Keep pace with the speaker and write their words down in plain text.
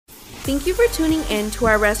Thank you for tuning in to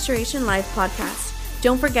our Restoration Life podcast.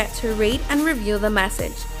 Don't forget to rate and review the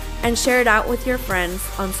message and share it out with your friends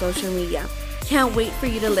on social media. Can't wait for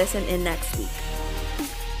you to listen in next week.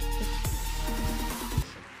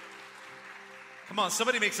 Come on,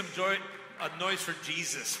 somebody make some noise for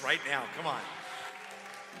Jesus right now. Come on.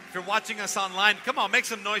 If you're watching us online, come on, make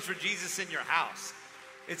some noise for Jesus in your house.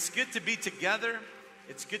 It's good to be together.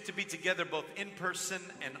 It's good to be together both in person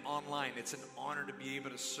and online. It's an honor to be able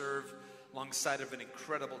to serve alongside of an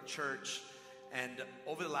incredible church. And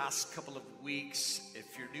over the last couple of weeks,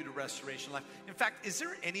 if you're new to Restoration Life, in fact, is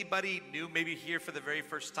there anybody new, maybe here for the very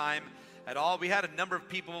first time at all? We had a number of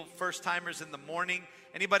people, first timers in the morning.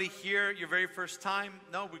 Anybody here your very first time?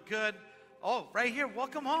 No, we're good. Oh, right here,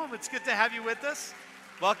 welcome home. It's good to have you with us.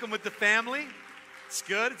 Welcome with the family. It's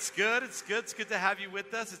good. It's good to have you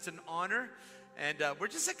with us. It's an honor. And we're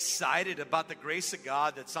just excited about the grace of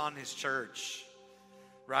God that's on His church,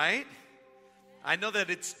 right? I know that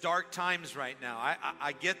it's dark times right now.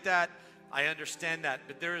 I get that. I understand that.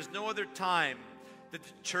 But there is no other time that the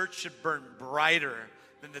church should burn brighter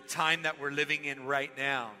than the time that we're living in right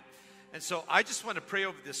now. And so I just want to pray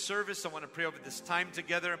over this service. I want to pray over this time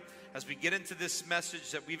together as we get into this message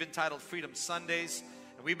that we've entitled Freedom Sundays.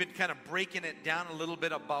 And we've been kind of breaking it down a little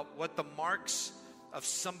bit about what the marks of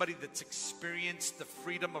somebody that's experienced the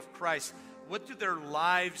freedom of Christ. What do their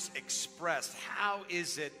lives express? How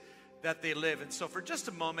is it that they live? And so for just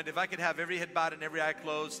a moment, if I could have every head bowed and every eye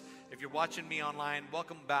closed. If you're watching me online,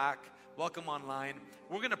 welcome back. Welcome online.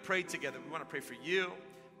 We're going to pray together. We want to pray for you.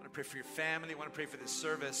 We want to pray for your family. We want to pray for this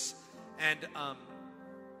service. And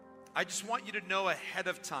I just want you to know ahead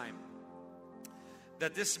of time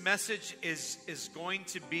that this message is going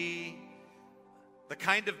to be the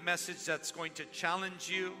kind of message that's going to challenge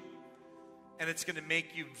you, and it's going to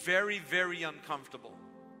make you very, very uncomfortable.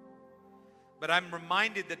 But I'm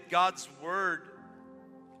reminded that God's word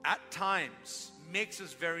at times makes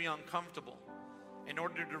us very uncomfortable in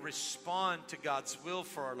order to respond to God's will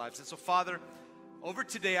for our lives. And so, Father, over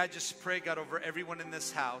today, I just pray, God, over everyone in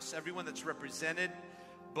this house, everyone that's represented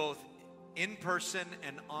both in person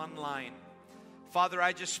and online. Father,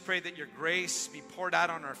 I just pray that your grace be poured out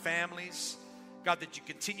on our families. God, that you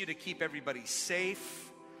continue to keep everybody safe,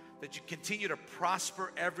 that you continue to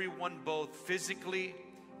prosper everyone both physically,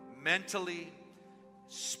 mentally,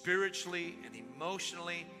 spiritually, and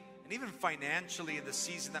emotionally, and even financially in the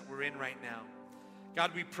season that we're in right now.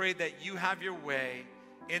 God, we pray that you have your way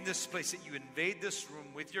in this place, that you invade this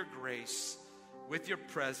room with your grace, with your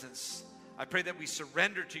presence. I pray that we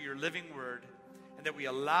surrender to your living word and that we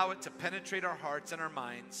allow it to penetrate our hearts and our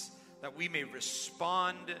minds, that we may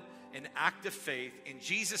respond in act of faith in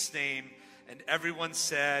Jesus' name. And everyone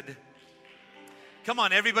said, come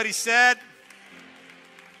on, everybody said.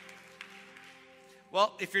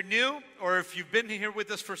 Well, if you're new or if you've been here with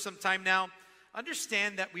us for some time now,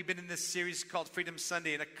 understand that we've been in this series called Freedom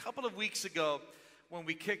Sunday. And a couple of weeks ago, when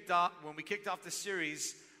we kicked off the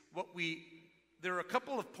series, there are a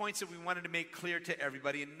couple of points that we wanted to make clear to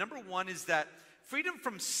everybody. And number one is that freedom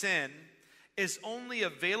from sin is only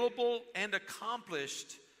available and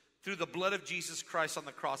accomplished through the blood of Jesus Christ on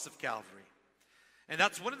the cross of Calvary. And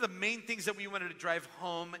that's one of the main things that we wanted to drive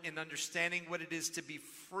home in understanding what it is to be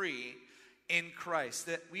free in Christ.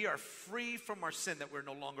 That we are free from our sin, that we're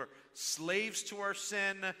no longer slaves to our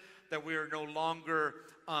sin, that we are no longer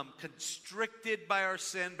constricted by our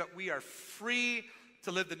sin, but we are free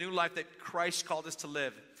to live the new life that Christ called us to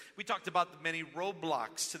live. We talked about the many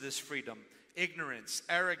roadblocks to this freedom: ignorance,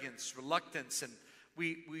 arrogance, reluctance, and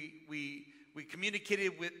we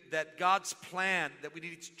communicated with that God's plan, that we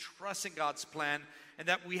need to trust in God's plan, and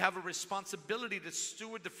that we have a responsibility to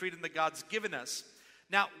steward the freedom that God's given us.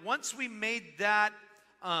 Now, once we made that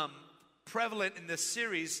prevalent in this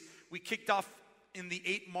series, we kicked off in the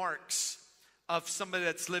 8 marks of somebody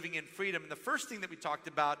that's living in freedom. And the first thing that we talked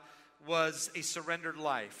about was a surrendered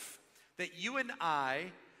life. That you and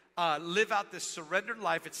I live out this surrendered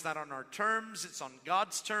life. It's not on our terms, it's on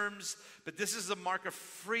God's terms, but this is a mark of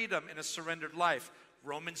freedom in a surrendered life.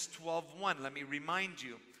 Romans 12:1, let me remind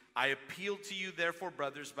you, I appeal to you, therefore,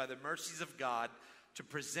 brothers, by the mercies of God, to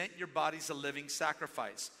present your bodies a living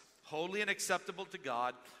sacrifice, holy and acceptable to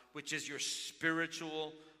God, which is your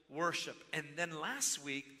spiritual worship. And then last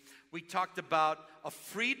week, we talked about a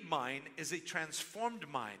freed mind is a transformed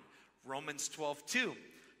mind. Romans 12:2.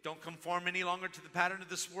 Don't conform any longer to the pattern of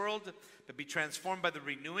this world, but be transformed by the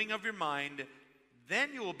renewing of your mind.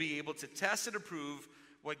 Then you will be able to test and approve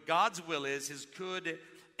what God's will is, his good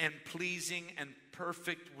and pleasing and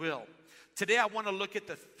perfect will. Today I want to look at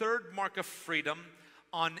the third mark of freedom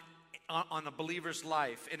on a believer's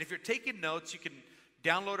life. And if you're taking notes, you can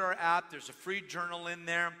Download our app. There's a free journal in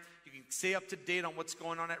there. You can stay up to date on what's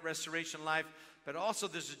going on at Restoration Life. But also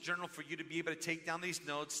there's a journal for you to be able to take down these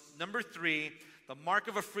notes. Number 3, the mark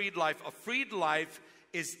of a freed life. A freed life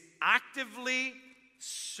is actively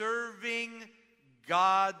serving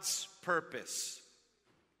God's purpose.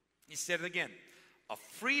 He said it again. A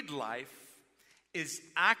freed life is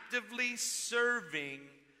actively serving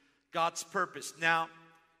God's purpose. Now,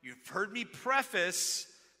 you've heard me preface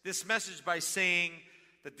this message by saying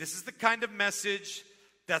that this is the kind of message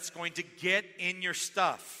that's going to get in your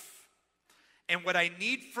stuff. And what I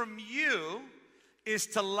need from you is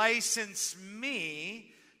to license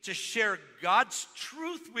me to share God's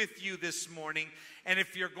truth with you this morning. And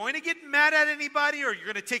if you're going to get mad at anybody, or you're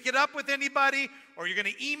going to take it up with anybody, or you're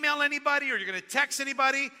going to email anybody, or you're going to text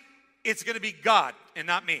anybody, it's going to be God and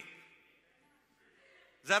not me.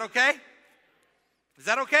 Is that okay? Is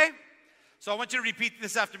that okay? So I want you to repeat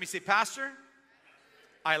this after me. Say, Pastor,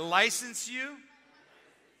 I license you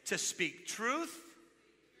to speak truth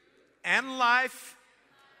and life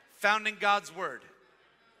found in God's word.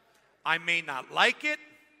 I may not like it,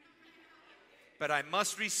 but I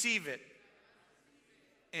must receive it.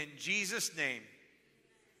 In Jesus' name,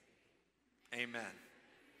 amen.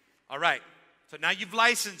 All right, so now you've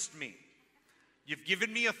licensed me. You've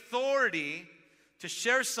given me authority to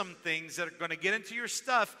share some things that are going to get into your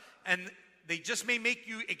stuff, and they just may make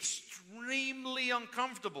you extremely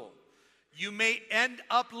uncomfortable. You may end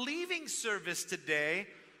up leaving service today,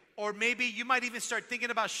 or maybe you might even start thinking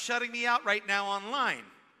about shutting me out right now online.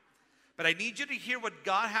 But I need you to hear what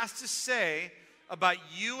God has to say about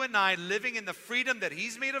you and I living in the freedom that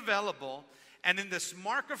He's made available. And in this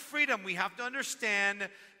mark of freedom, we have to understand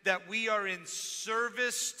that we are in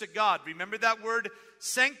service to God. Remember that word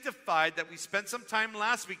sanctified that we spent some time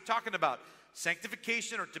last week talking about.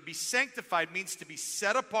 Sanctification, or to be sanctified, means to be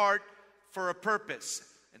set apart for a purpose.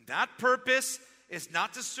 And that purpose is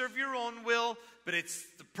not to serve your own will, but it's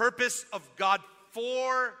the purpose of God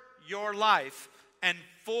for your life and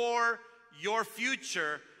for your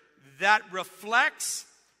future that reflects,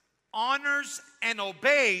 honors, and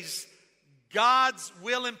obeys God's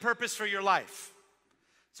will and purpose for your life.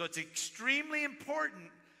 So it's extremely important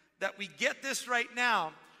that we get this right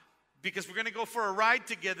now, because we're going to go for a ride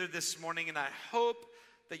together this morning, and I hope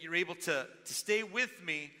that you're able to stay with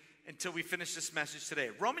me until we finish this message today.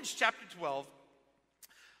 Romans chapter 12,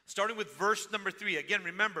 starting with verse number 3. Again,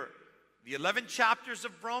 remember, the 11 chapters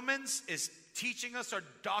of Romans is teaching us our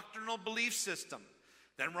doctrinal belief system.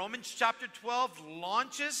 Then Romans chapter 12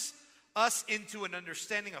 launches us into an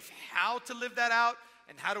understanding of how to live that out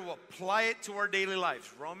and how to apply it to our daily lives.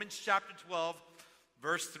 Romans chapter 12,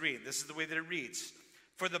 verse 3. This is the way that it reads.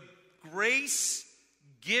 For the grace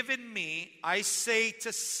given me, I say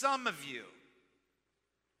to some of you.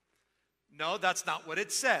 No, that's not what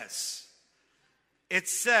it says. It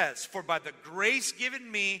says, for by the grace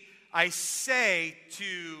given me, I say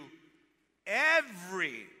to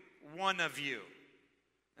every one of you.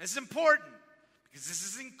 This is important because this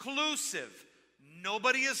is inclusive.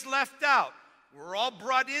 Nobody is left out. We're all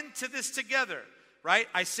brought into this together, right?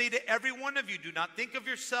 I say to every one of you, do not think of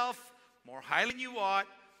yourself more highly than you ought,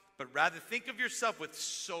 but rather think of yourself with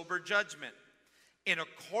sober judgment, in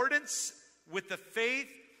accordance with the faith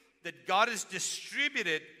that God has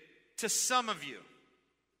distributed to some of you.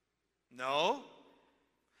 No.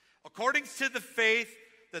 According to the faith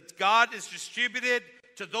that God has distributed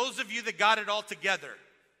to those of you that got it all together.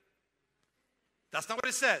 That's not what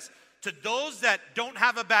it says. To those that don't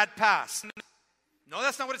have a bad past. No,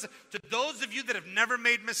 that's not what it says. To those of you that have never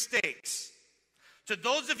made mistakes. To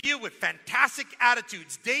those of you with fantastic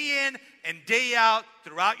attitudes day in and day out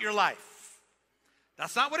throughout your life.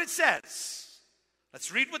 That's not what it says.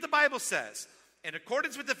 Let's read what the Bible says. In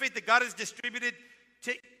accordance with the faith that God has distributed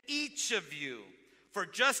to each of you. For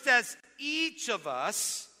just as each of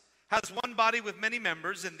us has one body with many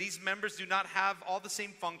members, and these members do not have all the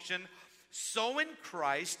same function, so in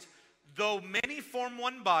Christ, though many form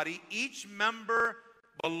one body, each member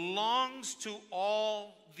belongs to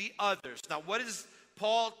all the others. Now, what is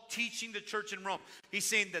Paul teaching the church in Rome? He's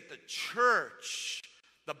saying that the church,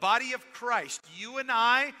 the body of Christ, you and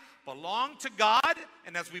I belong to God,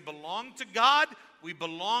 and as we belong to God, we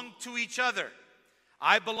belong to each other.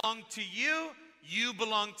 I belong to you, you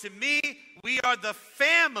belong to me. We are the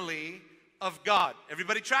family of God.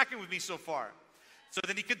 Everybody tracking with me so far? So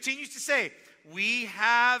then he continues to say, we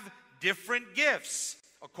have different gifts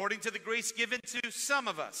according to the grace given to some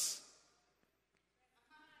of us.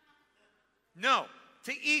 No,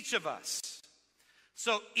 to each of us.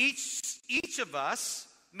 So each of us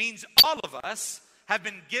means all of us have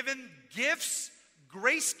been given gifts,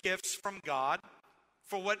 grace gifts from God,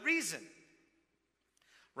 For what reason?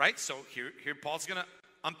 Right? So here Paul's going to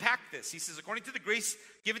unpack this. He says, according to the grace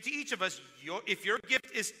given to each of us, if your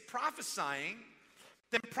gift is prophesying,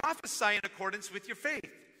 then prophesy in accordance with your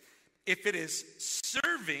faith. If it is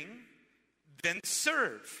serving, then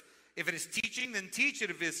serve. If it is teaching, then teach it.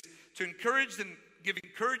 If it is to encourage, then give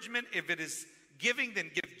encouragement. If it is giving,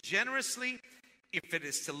 then give generously. If it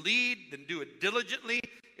is to lead, then do it diligently.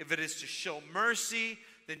 If it is to show mercy,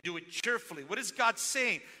 then do it cheerfully. What is God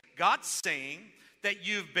saying? God's saying that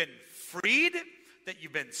you've been freed, that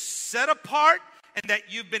you've been set apart, and that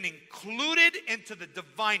you've been included into the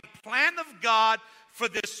divine plan of God for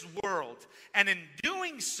this world. And in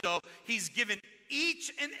doing so, He's given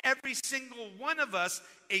each and every single one of us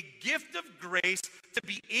a gift of grace to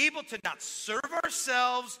be able to not serve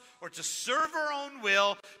ourselves or to serve our own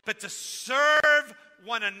will, but to serve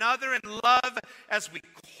one another in love as we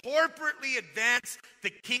corporately advance the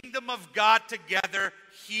kingdom of God together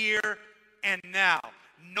here and now.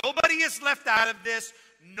 Nobody is left out of this.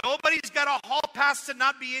 Nobody's got a hall pass to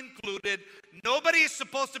not be included. Nobody is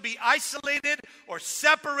supposed to be isolated or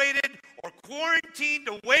separated or quarantined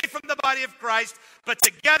away from the body of Christ, but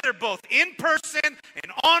together both in person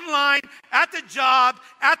and online, at the job,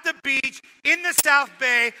 at the beach, in the South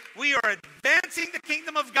Bay. We are advancing the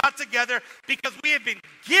kingdom of God together because we have been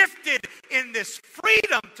gifted in this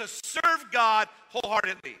freedom to serve God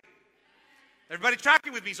wholeheartedly. Everybody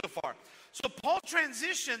tracking with me so far? So Paul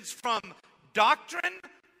transitions from doctrine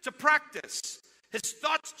to practice. His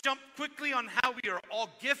thoughts jump quickly on how we are all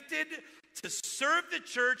gifted to serve the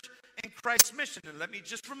church in Christ's mission. And let me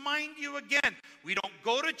just remind you again, we don't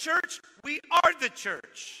go to church, we are the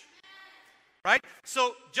church. Right?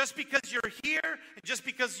 So just because you're here and just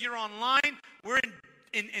because you're online, we're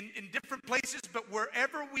in different places, but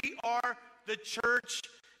wherever we are, the church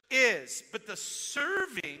is. But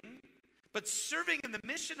serving in the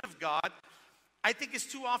mission of God, I think is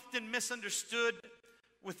too often misunderstood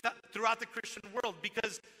throughout the Christian world,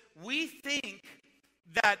 because we think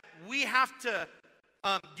that we have to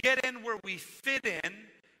get in where we fit in,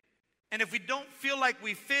 and if we don't feel like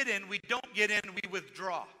we fit in, we don't get in, we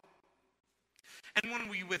withdraw. And when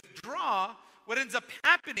we withdraw, what ends up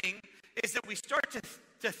happening is that we start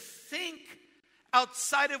to think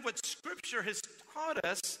outside of what Scripture has taught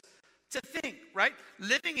us to think, right?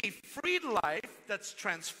 Living a freed life that's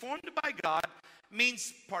transformed by God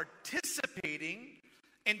means participating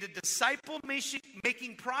in the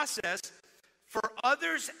disciple-making process for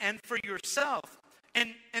others and for yourself.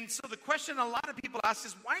 And so the question a lot of people ask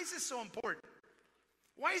is, why is this so important?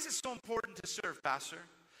 Why is it so important to serve, Pastor?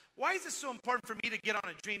 Why is it so important for me to get on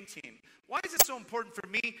a dream team? Why is it so important for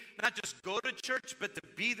me not just go to church, but to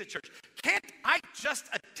be the church? Can't I just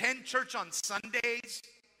attend church on Sundays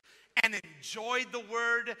and enjoy the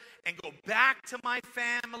word and go back to my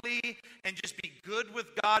family and just be good with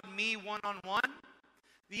God, me, one-on-one?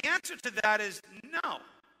 The answer to that is no.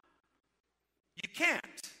 You can't.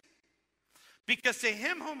 Because to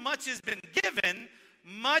him whom much has been given,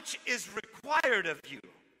 much is required of you.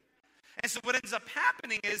 And so what ends up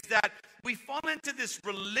happening is that we fall into this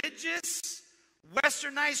religious,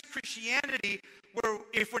 westernized Christianity where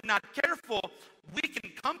if we're not careful, we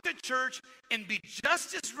can come to church and be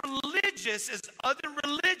just as religious as other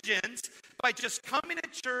religions by just coming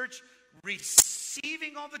to church,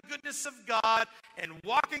 receiving all the goodness of God, and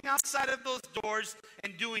walking outside of those doors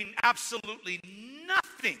and doing absolutely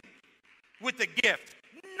nothing with the gift,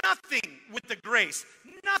 nothing with the grace,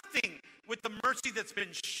 nothing with the mercy that's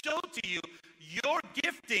been shown to you. Your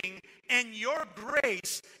gifting and your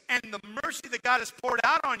grace and the mercy that God has poured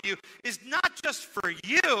out on you is not just for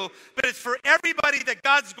you, but it's for everybody that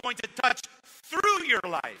God's going to touch through your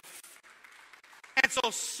life. And so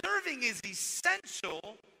serving is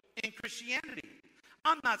essential in Christianity.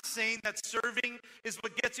 I'm not saying that serving is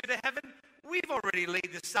what gets you to heaven. We've already laid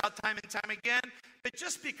this out time and time again. But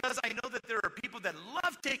just because I know that there are people that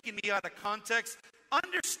love taking me out of context,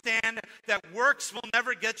 understand that works will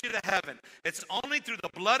never get you to heaven. It's only through the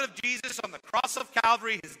blood of Jesus on the cross of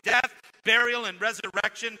Calvary, his death, burial, and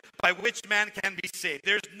resurrection, by which man can be saved.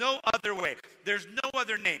 There's no other way. There's no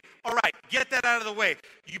other name. All right, get that out of the way.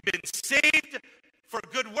 You've been saved for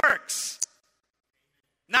good works,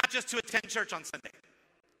 not just to attend church on Sunday.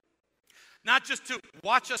 Not just to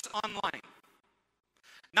watch us online.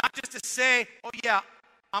 Not just to say, oh yeah,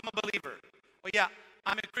 I'm a believer. Oh yeah,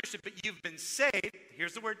 I'm a Christian. But you've been saved,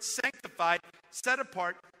 here's the word, sanctified, set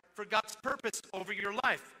apart for God's purpose over your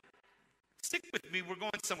life. Stick with me, we're going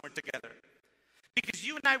somewhere together. Because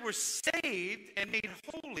you and I were saved and made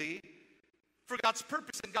holy for God's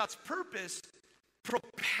purpose. And God's purpose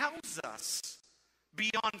propels us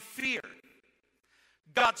beyond fear.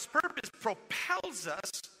 God's purpose propels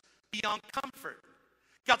us beyond comfort.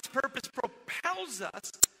 God's purpose propels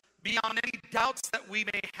us beyond any doubts that we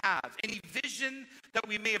may have, any vision that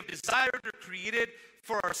we may have desired or created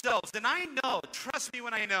for ourselves. And I know, trust me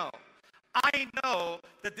when I know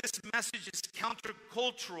that this message is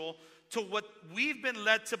countercultural to what we've been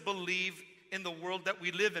led to believe in the world that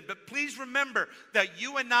we live in. But please remember that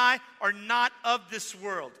you and I are not of this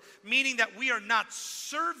world, meaning that we are not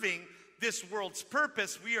serving this world's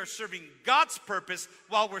purpose. We are serving God's purpose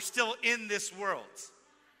while we're still in this world.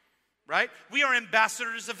 Right? We are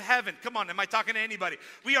ambassadors of heaven. Come on, am I talking to anybody?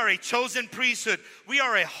 We are a chosen priesthood. We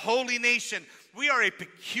are a holy nation. We are a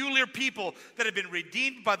peculiar people that have been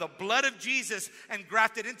redeemed by the blood of Jesus and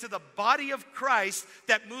grafted into the body of Christ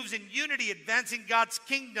that moves in unity, advancing God's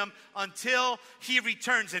kingdom until He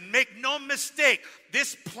returns. And make no mistake,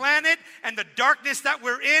 this planet and the darkness that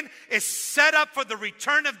we're in is set up for the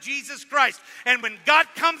return of Jesus Christ. And when God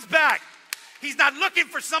comes back, He's not looking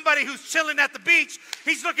for somebody who's chilling at the beach.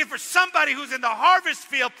 He's looking for somebody who's in the harvest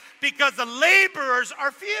field, because the laborers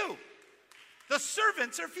are few. The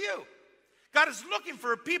servants are few. God is looking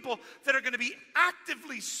for a people that are going to be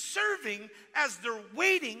actively serving as they're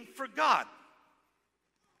waiting for God.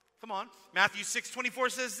 Come on. Matthew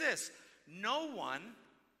 6:24 says this: no one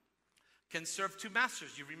can serve two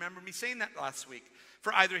masters. You remember me saying that last week.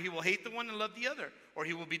 For either he will hate the one and love the other, or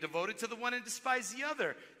he will be devoted to the one and despise the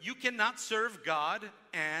other. You cannot serve God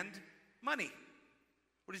and money.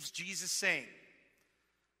 What is Jesus saying?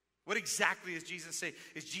 What exactly is Jesus saying?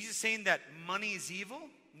 Is Jesus saying that money is evil?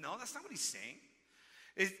 No, that's not what he's saying.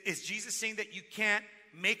 Is Jesus saying that you can't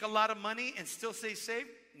make a lot of money and still stay saved?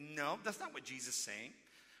 No, that's not what Jesus is saying.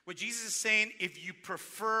 What Jesus is saying, if you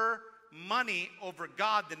prefer money over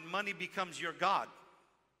God, then money becomes your God.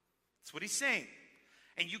 That's what he's saying.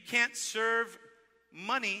 And you can't serve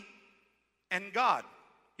money and God.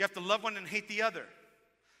 You have to love one and hate the other.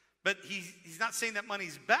 But he's not saying that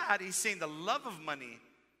money's bad. He's saying the love of money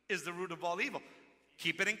is the root of all evil.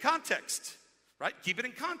 Keep it in context, right? Keep it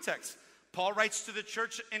in context. Paul writes to the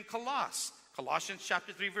church in Colossians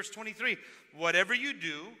chapter 3, verse 23. Whatever you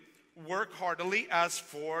do, work heartily as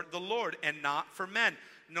for the Lord and not for men,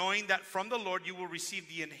 knowing that from the Lord you will receive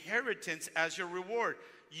the inheritance as your reward.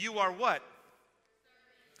 You are what?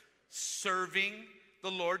 Serving the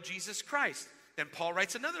Lord Jesus Christ. Then Paul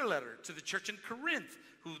writes another letter to the church in Corinth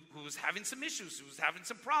who was having some issues, who was having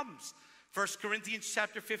some problems. 1 Corinthians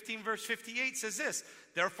chapter 15, verse 58 says this: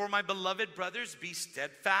 therefore, my beloved brothers, be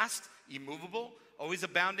steadfast, immovable, always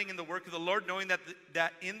abounding in the work of the Lord, knowing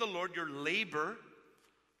that in the Lord your labor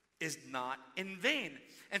is not in vain.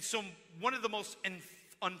 And so one of the most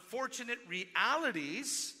unfortunate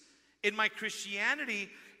realities in my Christianity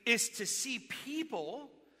is to see people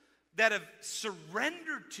that have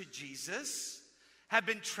surrendered to Jesus, have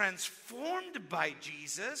been transformed by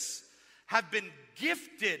Jesus, have been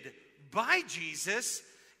gifted by Jesus,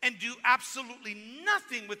 and do absolutely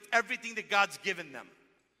nothing with everything that God's given them.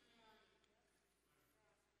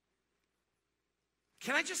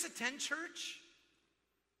 Can I just attend church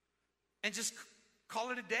and just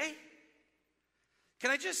call it a day? Can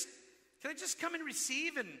I just come and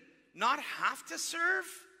receive and not have to serve?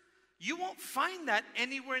 You won't find that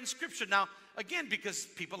anywhere in Scripture. Now, again, because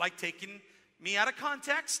people like taking me out of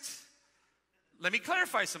context, let me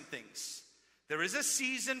clarify some things. There is a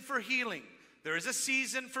season for healing. There is a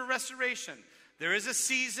season for restoration. There is a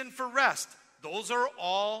season for rest. Those are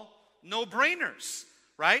all no-brainers,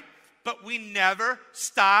 right? But we never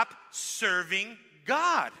stop serving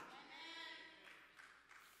God.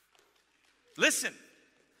 Listen,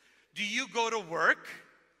 do you go to work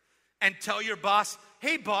and tell your boss,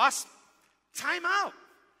 hey, boss, time out.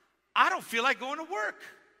 I don't feel like going to work.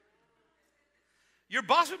 Your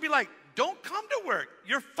boss would be like, don't come to work.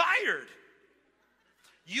 You're fired.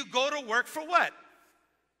 You go to work for what?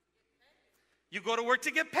 You go to work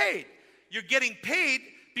to get paid. You're getting paid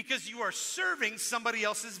because you are serving somebody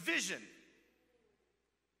else's vision.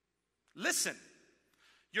 Listen,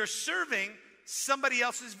 you're serving somebody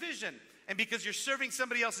else's vision. And because you're serving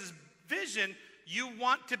somebody else's vision, you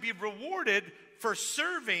want to be rewarded for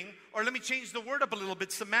serving, or let me change the word up a little bit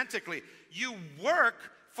semantically. You work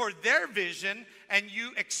for their vision and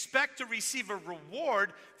you expect to receive a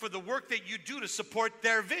reward for the work that you do to support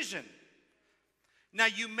their vision. Now,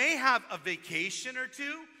 you may have a vacation or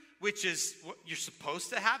two, which is what you're supposed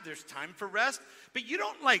to have. There's time for rest, but you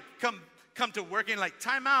don't like come to work and like,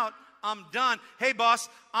 time out, I'm done. Hey, boss,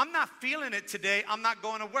 I'm not feeling it today. I'm not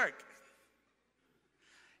going to work.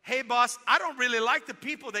 Hey, boss, I don't really like the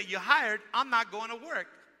people that you hired. I'm not going to work.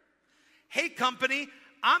 Hey, company,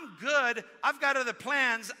 I'm good. I've got other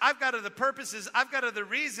plans. I've got other purposes. I've got other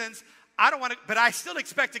reasons. I don't want to, but I still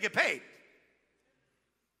expect to get paid.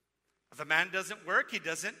 If a man doesn't work, he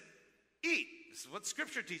doesn't eat. This is what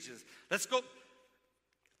Scripture teaches. Let's go.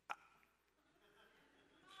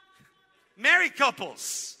 Married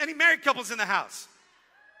couples. Any married couples in the house?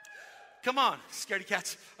 Come on, scaredy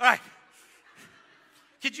cats. All right.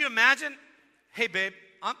 Could you imagine? Hey, babe,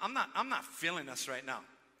 I'm not feeling us right now.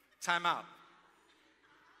 Time out.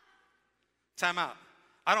 Time out.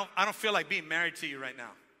 I don't feel like being married to you right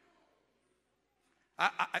now.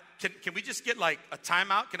 Can we just get like a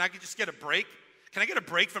timeout? Can I just get a break? Can I get a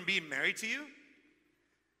break from being married to you?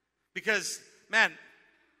 Because, man,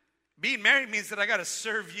 being married means that I got to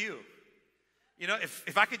serve you. You know,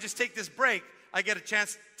 if I could just take this break, I get a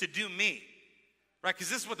chance to do me, right? Because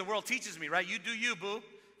this is what the world teaches me, right? You do you, boo,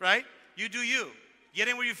 right? You do you. Get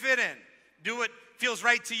in where you fit in. Do what feels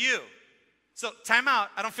right to you. So, time out.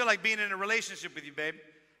 I don't feel like being in a relationship with you, babe.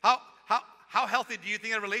 How healthy do you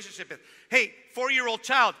think a relationship is? Hey, 4-year-old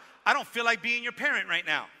child, I don't feel like being your parent right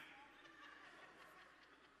now.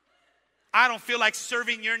 I don't feel like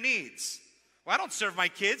serving your needs. Well, I don't serve my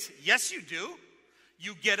kids. Yes, you do.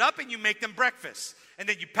 You get up and you make them breakfast. And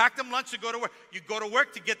then you pack them lunch to go to work. You go to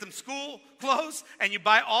work to get them school clothes and you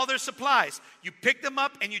buy all their supplies. You pick them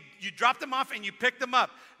up and you drop them off and you pick them up.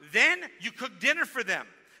 Then you cook dinner for them.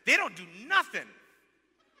 They don't do nothing.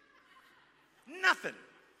 Nothing.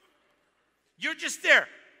 You're just there,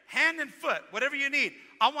 hand and foot, whatever you need.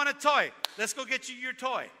 I want a toy. Let's go get you your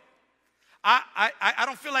toy. I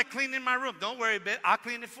don't feel like cleaning my room. Don't worry, babe. I'll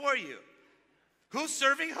clean it for you. Who's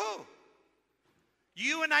serving who?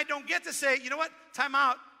 You and I don't get to say, you know what? Time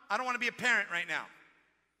out. I don't want to be a parent right now.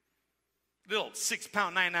 Little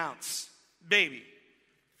 6-pound, 9-ounce baby.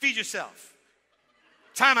 Feed yourself.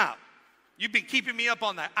 Time out. You've been keeping me up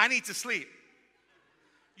all night. I need to sleep.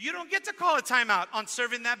 You don't get to call a timeout on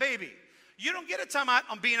serving that baby. You don't get a timeout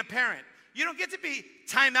on being a parent. You don't get to be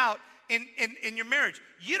timeout in your marriage.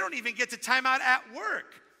 You don't even get to timeout at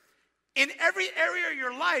work. In every area of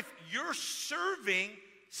your life, you're serving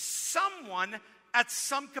someone at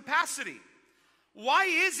some capacity. Why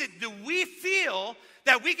is it do we feel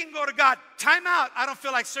that we can go to God, time out, I don't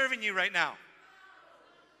feel like serving you right now?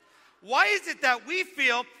 Why is it that we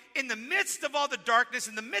feel in the midst of all the darkness,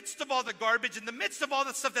 in the midst of all the garbage, in the midst of all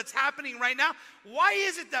the stuff that's happening right now, why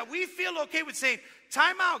is it that we feel okay with saying,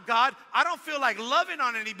 time out, God, I don't feel like loving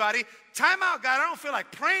on anybody. Time out, God, I don't feel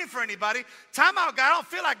like praying for anybody. Time out, God, I don't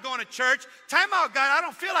feel like going to church. Time out, God, I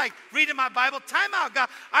don't feel like reading my Bible. Time out, God,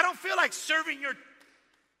 I don't feel like serving your...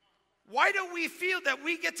 Why do we feel that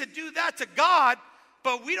we get to do that to God,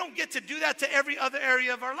 but we don't get to do that to every other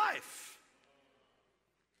area of our life?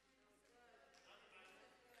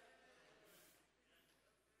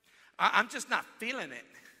 I'm just not feeling it.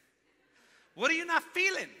 What are you not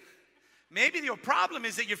feeling? Maybe your problem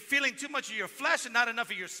is that you're feeling too much of your flesh and not enough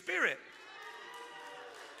of your spirit.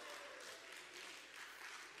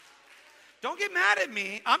 Don't get mad at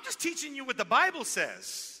me. I'm just teaching you what the Bible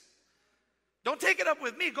says. Don't take it up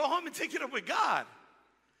with me. Go home and take it up with God.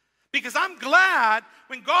 Because I'm glad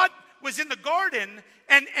when God was in the garden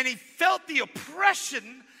and he felt the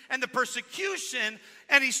oppression and the persecution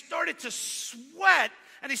and he started to sweat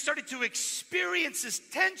and he started to experience this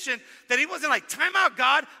tension that he wasn't like, time out,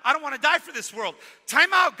 God, I don't want to die for this world. Time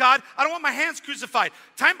out, God, I don't want my hands crucified.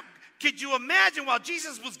 Could you imagine while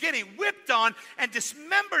Jesus was getting whipped on and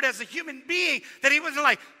dismembered as a human being that he wasn't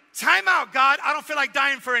like, time out, God, I don't feel like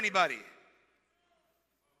dying for anybody.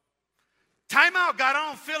 Time out, God, I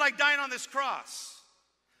don't feel like dying on this cross.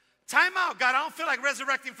 Time out, God, I don't feel like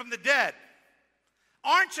resurrecting from the dead.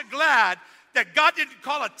 Aren't you glad that God didn't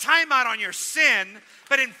call a timeout on your sin,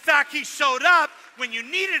 but in fact, he showed up when you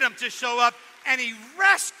needed him to show up, and he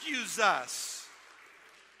rescues us?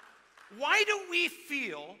 Why do we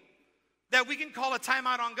feel that we can call a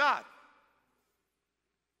timeout on God?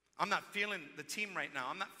 I'm not feeling the team right now.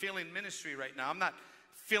 I'm not feeling ministry right now. I'm not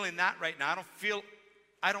feeling that right now. I don't feel.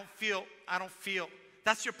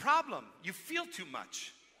 That's your problem. You feel too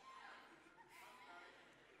much.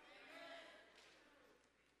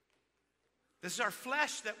 This is our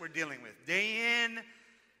flesh that we're dealing with day in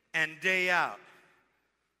and day out.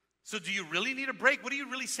 So do you really need a break? What are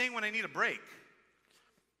you really saying when I need a break?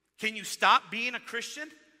 Can you stop being a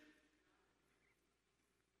Christian?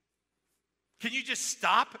 Can you just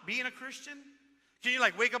stop being a Christian? Can you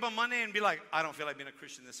like wake up on Monday and be like, I don't feel like being a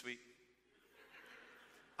Christian this week.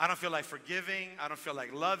 I don't feel like forgiving. I don't feel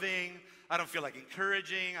like loving. I don't feel like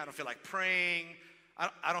encouraging. I don't feel like praying.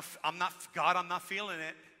 I'm not feeling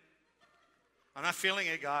it. I'm not feeling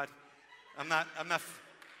it, God. I'm not.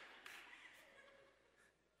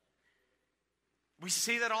 We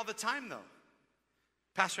say that all the time, though.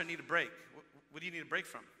 Pastor, I need a break. What do you need a break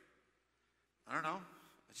from? I don't know.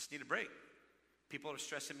 I just need a break. People are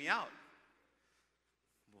stressing me out.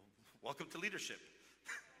 Well, welcome to leadership.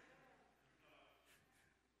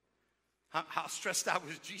 How stressed out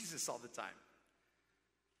was Jesus all the time?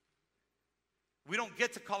 We don't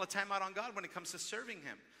get to call a timeout on God when it comes to serving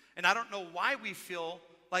him. And I don't know why we feel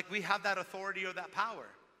like we have that authority or that power.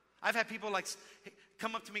 I've had people like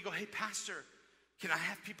come up to me and go, hey, Pastor, can I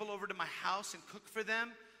have people over to my house and cook for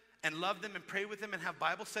them and love them and pray with them and have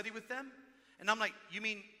Bible study with them? And I'm like, you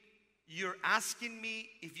mean you're asking me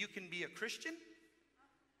if you can be a Christian?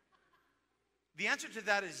 The answer to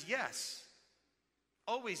that is yes.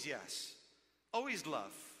 Always yes. Always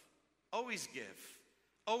love. Always give.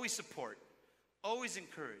 Always support. Always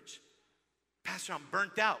encourage. Pastor, I'm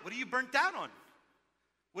burnt out. What are you burnt out on?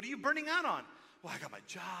 What are you burning out on? Well, I got my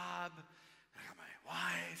job, I got my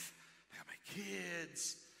wife, I got my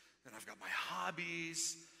kids, then I've got my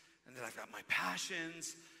hobbies, and then I've got my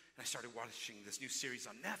passions, and I started watching this new series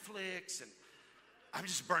on Netflix, and I'm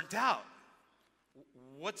just burnt out.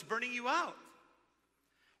 What's burning you out?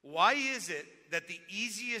 Why is it that the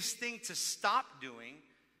easiest thing to stop doing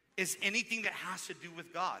is anything that has to do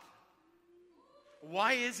with God?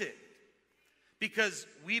 Why is it? Because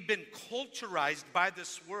we've been culturized by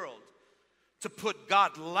this world to put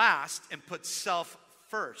God last and put self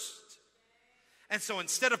first. And so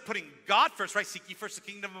instead of putting God first, right? Seek ye first the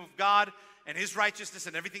kingdom of God and his righteousness,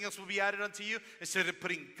 and everything else will be added unto you. Instead of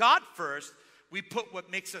putting God first, we put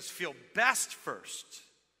what makes us feel best first.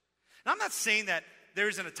 Now, I'm not saying that there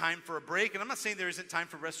isn't a time for a break, and I'm not saying there isn't time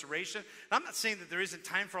for restoration, and I'm not saying that there isn't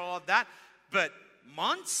time for all of that, but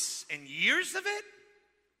months and years of it,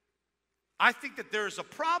 I think that there is a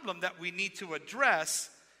problem that we need to address,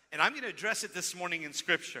 and I'm going to address it this morning in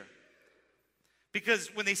Scripture. Because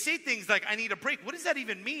when they say things like, I need a break, what does that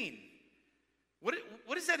even mean? What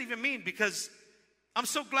does that even mean? Because I'm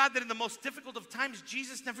so glad that in the most difficult of times,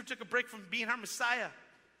 Jesus never took a break from being our Messiah,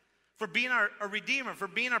 for being our Redeemer, for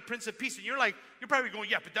being our Prince of Peace. And you're probably going,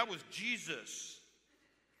 yeah, but that was Jesus.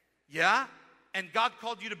 Yeah? And God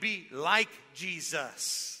called you to be like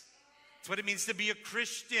Jesus. That's what it means to be a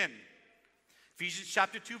Christian. Ephesians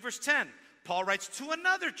chapter 2, verse 10. Paul writes to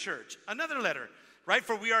another church, another letter, right?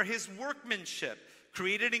 For we are his workmanship,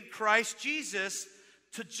 created in Christ Jesus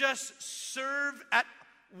to just serve at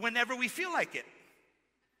whenever we feel like it.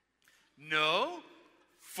 No,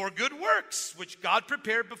 for good works, which God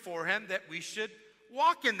prepared beforehand that we should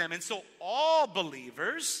walk in them. And so all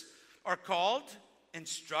believers are called,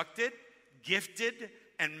 instructed, gifted,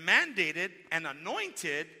 and mandated, and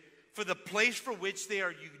anointed for the place for which they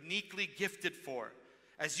are uniquely gifted for.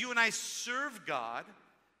 As you and I serve God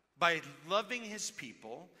by loving his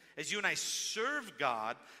people, as you and I serve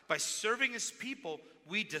God by serving his people,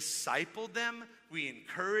 we disciple them, we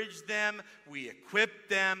encourage them, we equip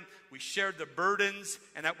them, we share the burdens,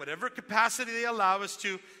 and at whatever capacity they allow us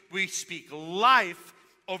to, we speak life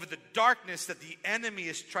over the darkness that the enemy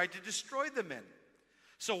has tried to destroy them in.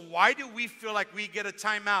 So why do we feel like we get a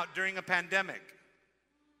timeout during a pandemic?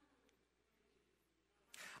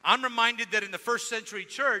 I'm reminded that in the first century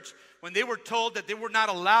church, when they were told that they were not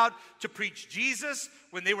allowed to preach Jesus,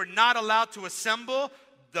 when they were not allowed to assemble,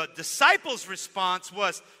 the disciples' response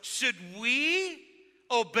was, should we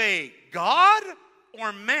obey God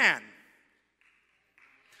or man?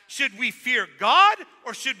 Should we fear God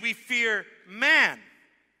or should we fear man?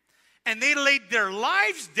 And they laid their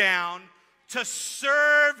lives down to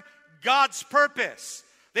serve God's purpose.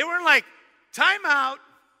 They weren't like, time out.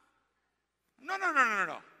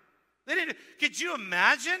 No. They didn't. Could you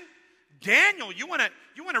imagine? Daniel, you want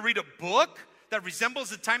to read a book that resembles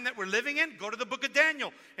the time that we're living in? Go to the book of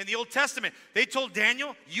Daniel in the Old Testament. They told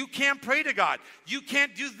Daniel, you can't pray to God. You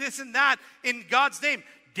can't do this and that in God's name.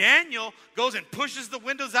 Daniel goes and pushes the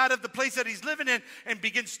windows out of the place that he's living in and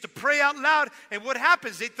begins to pray out loud. And what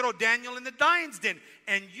happens? They throw Daniel in the lion's den.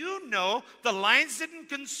 And you know the lions didn't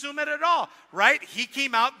consume it at all, right? He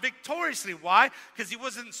came out victoriously. Why? Because he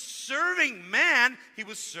wasn't serving man, he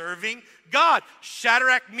was serving God.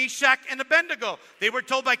 Shadrach, Meshach, and Abednego. They were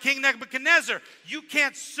told by King Nebuchadnezzar, you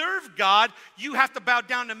can't serve God, you have to bow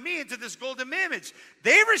down to me and to this golden image.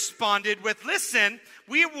 They responded with, listen,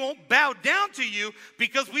 we won't bow down to you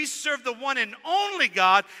because we serve the one and only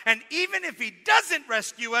God, and even if he doesn't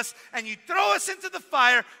rescue us and you throw us into the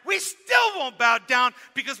fire, we still won't bow down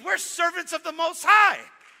because we're servants of the Most High.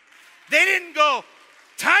 They didn't go,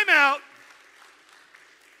 time out.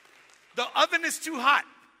 The oven is too hot.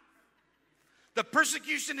 The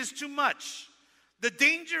persecution is too much. The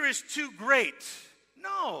danger is too great.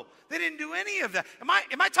 No, they didn't do any of that. Am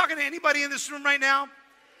I talking to anybody in this room right now?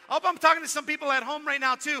 I hope I'm talking to some people at home right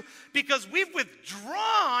now too, because we've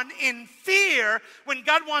withdrawn in fear when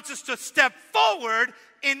God wants us to step forward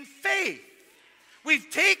in faith. We've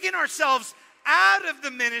taken ourselves out of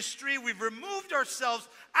the ministry. We've removed ourselves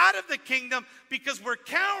out of the kingdom because we're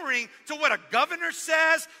cowering to what a governor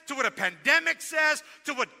says, to what a pandemic says,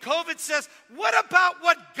 to what COVID says. What about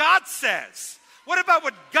what God says? What about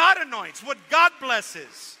what God anoints, what God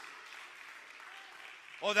blesses?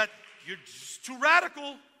 Oh, that you're just too radical.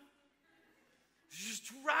 You're just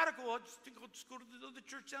too radical. I just think I'll just go to the other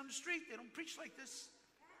church down the street. They don't preach like this.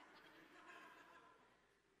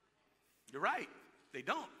 You're right. They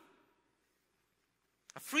don't.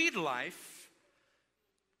 A freed life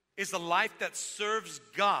is a life that serves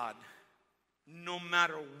God no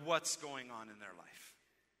matter what's going on in their life.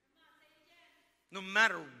 No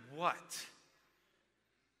matter what.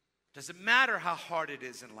 Doesn't matter how hard it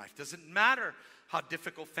is in life. Doesn't matter how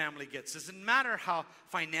difficult family gets. Doesn't matter how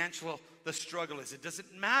financial the struggle is. It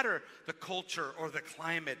doesn't matter the culture or the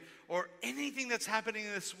climate or anything that's happening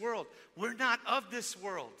in this world. We're not of this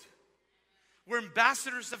world. We're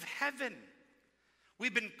ambassadors of heaven.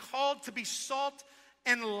 We've been called to be salt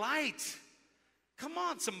and light. Come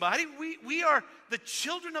on, somebody. We are the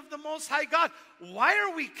children of the Most High God. Why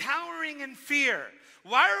are we cowering in fear?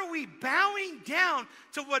 Why are we bowing down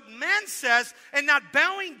to what man says and not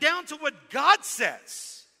bowing down to what God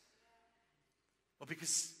says? Well,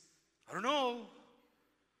 because, I don't know.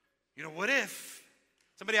 You know, what if?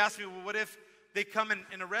 Somebody asked me, well, what if they come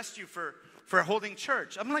and arrest you for holding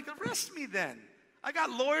church? I'm like, arrest me then. I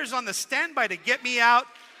got lawyers on the standby to get me out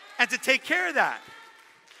and to take care of that.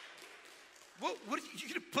 What are you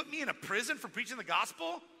going to put me in a prison for preaching the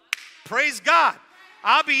gospel? Praise God.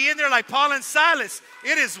 I'll be in there like Paul and Silas.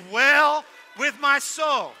 It is well with my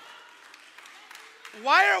soul.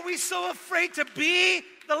 Why are we so afraid to be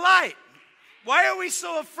the light? Why are we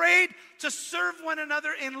so afraid to serve one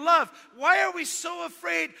another in love? Why are we so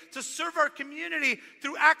afraid to serve our community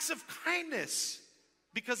through acts of kindness?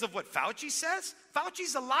 Because of what Fauci says?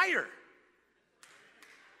 Fauci's a liar.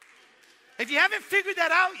 If you haven't figured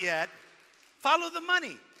that out yet, follow the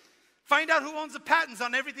money. Find out who owns the patents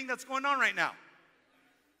on everything that's going on right now.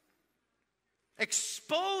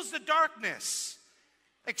 Expose the darkness.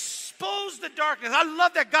 Expose the darkness. I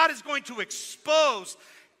love that God is going to expose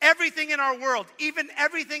everything in our world, even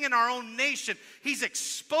everything in our own nation. He's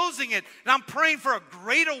exposing it. And I'm praying for a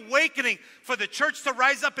great awakening for the church to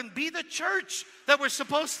rise up and be the church that we're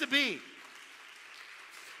supposed to be.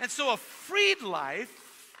 And so a freed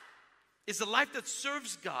life is a life that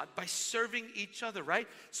serves God by serving each other, right?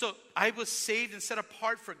 So I was saved and set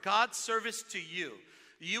apart for God's service to you.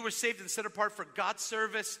 You were saved and set apart for God's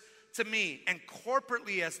service to me. And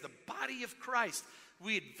corporately as the body of Christ,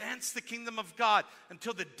 we advance the kingdom of God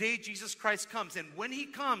until the day Jesus Christ comes. And when he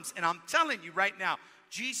comes, and I'm telling you right now,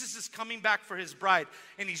 Jesus is coming back for his bride.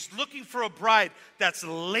 And he's looking for a bride that's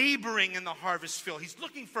laboring in the harvest field. He's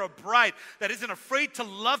looking for a bride that isn't afraid to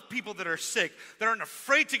love people that are sick, that aren't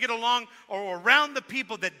afraid to get along or around the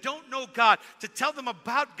people that don't know God, to tell them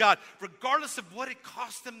about God, regardless of what it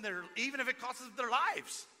costs them, even if it costs them their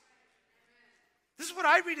lives. This is what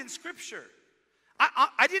I read in Scripture.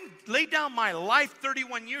 I didn't lay down my life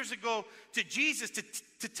 31 years ago to Jesus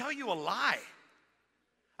to tell you a lie.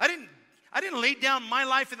 I didn't lay down my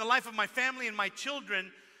life and the life of my family and my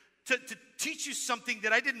children to teach you something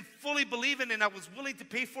that I didn't fully believe in, and I was willing to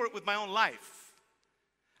pay for it with my own life.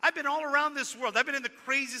 I've been all around this world. I've been in the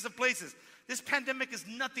craziest of places. This pandemic is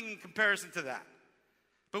nothing in comparison to that.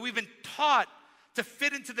 But we've been taught to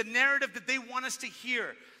fit into the narrative that they want us to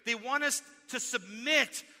hear. They want us to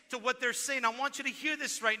submit to what they're saying. I want you to hear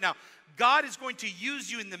this right now. God is going to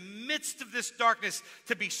use you in the midst of this darkness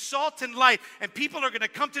to be salt and light. And people are going to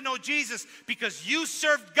come to know Jesus because you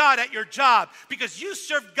served God at your job, because you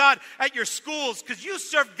served God at your schools, because you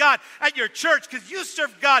served God at your church, because you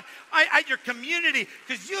served God at your community,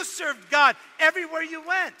 because you served God everywhere you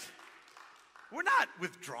went. We're not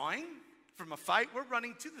withdrawing from a fight. We're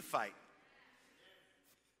running to the fight.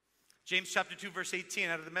 James chapter 2, verse 18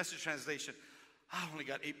 out of the Message translation. I only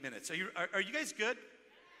got 8 minutes. Are you guys good?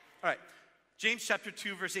 All right. James chapter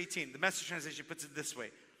 2, verse 18. The Message translation puts it this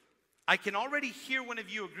way. I can already hear one of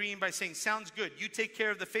you agreeing by saying, sounds good. You take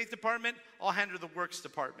care of the faith department. I'll handle the works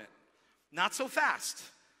department. Not so fast.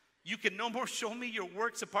 You can no more show me your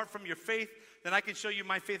works apart from your faith than I can show you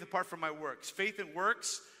my faith apart from my works. Faith and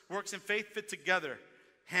works and faith fit together,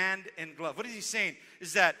 hand and glove. What is he saying?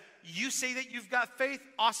 Is that you say that you've got faith?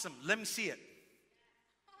 Awesome. Let me see it.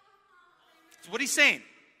 That's what he's saying.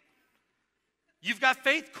 You've got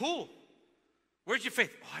faith? Cool. Where's your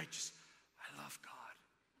faith? Oh, I love God.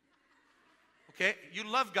 Okay, you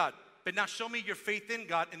love God, but now show me your faith in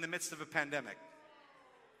God in the midst of a pandemic.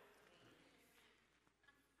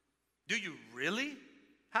 Do you really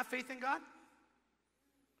have faith in God?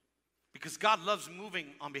 Because God loves moving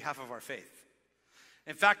on behalf of our faith.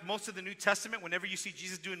 In fact, most of the New Testament, whenever you see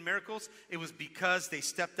Jesus doing miracles, it was because they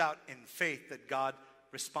stepped out in faith that God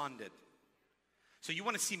responded. So you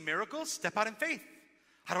want to see miracles? Step out in faith.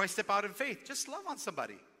 How do I step out in faith? Just love on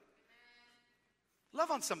somebody.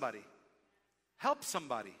 Love on somebody. Help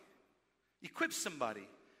somebody. Equip somebody.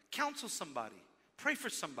 Counsel somebody. Pray for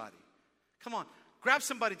somebody. Come on. Grab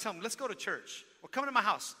somebody, tell them, let's go to church. Or come to my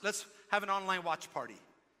house. Let's have an online watch party.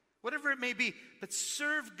 Whatever it may be. But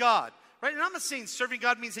serve God. Right? And I'm not saying serving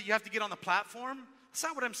God means that you have to get on the platform. That's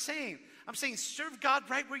not what I'm saying. I'm saying serve God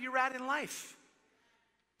right where you're at in life.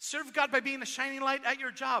 Serve God by being a shining light at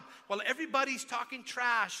your job. While everybody's talking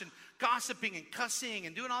trash and gossiping and cussing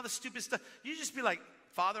and doing all the stupid stuff, you just be like,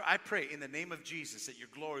 Father, I pray in the name of Jesus that your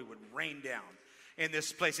glory would rain down in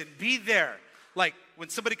this place and be there. Like when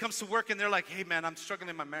somebody comes to work and they're like, hey man, I'm struggling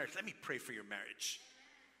in my marriage. Let me pray for your marriage.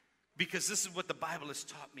 Because this is what the Bible has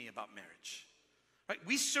taught me about marriage. Right?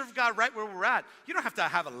 We serve God right where we're at. You don't have to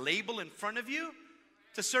have a label in front of you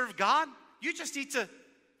to serve God. You just need to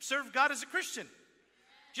serve God as a Christian.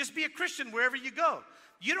 Just be a Christian wherever you go.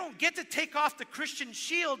 You don't get to take off the Christian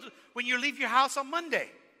shield when you leave your house on Monday.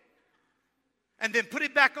 And then put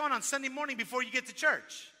it back on Sunday morning before you get to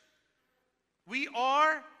church. We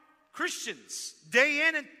are Christians, day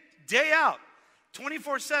in and day out,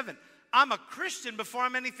 24/7. I'm a Christian before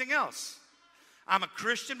I'm anything else. I'm a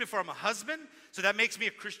Christian before I'm a husband, so that makes me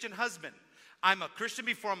a Christian husband. I'm a Christian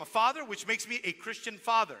before I'm a father, which makes me a Christian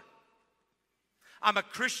father. I'm a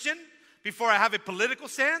Christian before I have a political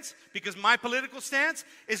stance, because my political stance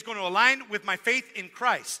is going to align with my faith in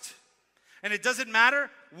Christ. And it doesn't matter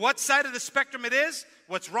what side of the spectrum it is.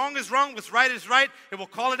 What's wrong is wrong. What's right is right. It will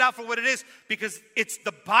call it out for what it is, because it's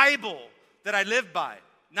the Bible that I live by,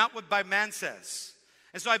 not what by man says.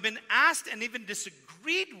 And so I've been asked and even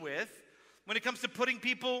disagreed with when it comes to putting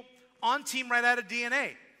people on team right out of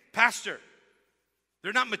DNA. Pastor,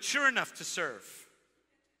 they're not mature enough to serve.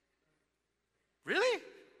 Really?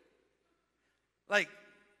 Like,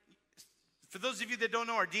 for those of you that don't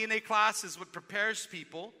know, our DNA class is what prepares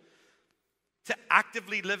people to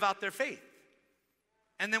actively live out their faith.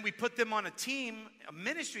 And then we put them on a team, a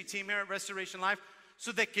ministry team here at Restoration Life,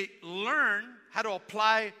 so they can learn how to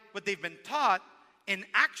apply what they've been taught in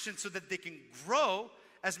action so that they can grow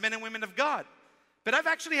as men and women of God. But I've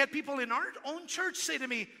actually had people in our own church say to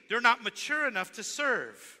me, they're not mature enough to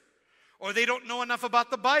serve. Or they don't know enough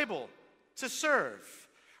about the Bible to serve.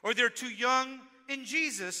 Or they're too young in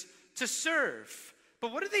Jesus to serve.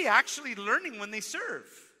 But what are they actually learning when they serve?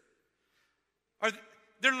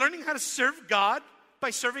 They're learning how to serve God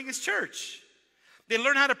by serving His church. They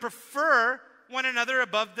learn how to prefer one another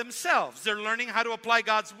above themselves. They're learning how to apply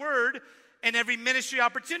God's word in every ministry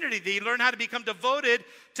opportunity. They learn how to become devoted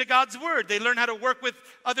to God's word. They learn how to work with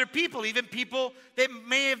other people, even people they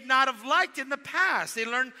may have not have liked in the past. They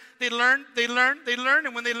learn, and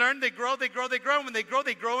when they learn, they grow, and when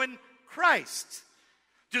they grow in Christ.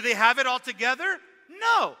 Do they have it all together?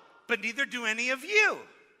 No, but neither do any of you.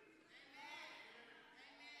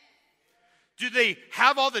 Do they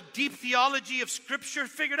have all the deep theology of Scripture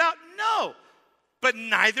figured out? No, but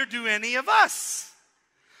neither do any of us.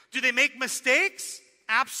 Do they make mistakes?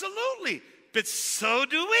 Absolutely, but so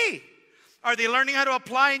do we. Are they learning how to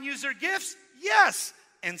apply and use their gifts? Yes,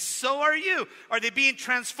 and so are you. Are they being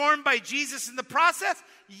transformed by Jesus in the process?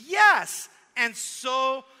 Yes, and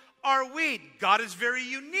so are we. God is very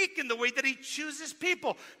unique in the way that He chooses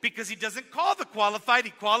people, because He doesn't call the qualified,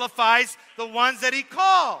 He qualifies the ones that He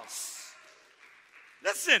calls.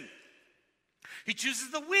 Listen, He chooses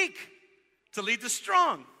the weak to lead the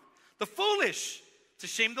strong, the foolish to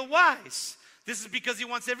shame the wise. This is because He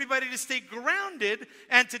wants everybody to stay grounded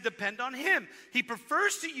and to depend on Him. He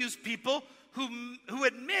prefers to use people who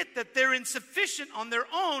admit that they're insufficient on their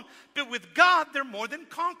own, but with God, they're more than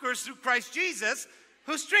conquerors through Christ Jesus,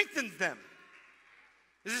 who strengthens them.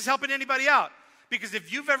 Is this helping anybody out? Because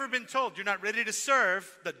if you've ever been told you're not ready to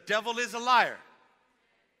serve, the devil is a liar.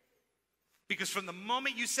 Because from the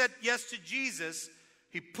moment you said yes to Jesus,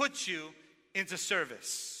 He puts you into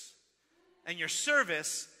service. And your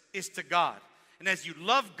service is to God. And as you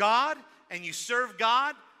love God and you serve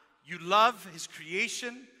God, you love His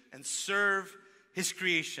creation and serve His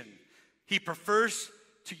creation. He prefers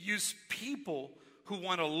to use people who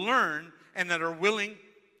want to learn and that are willing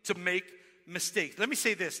to make mistakes. Let me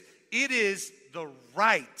say this. It is the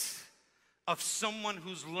right of someone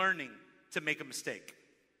who's learning to make a mistake.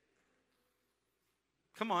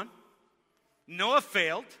 Come on. Noah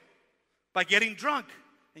failed by getting drunk,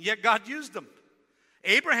 and yet God used him.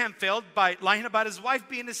 Abraham failed by lying about his wife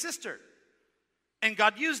being his sister, and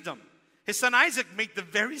God used him. His son Isaac made the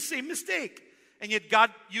very same mistake, and yet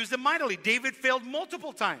God used him mightily. David failed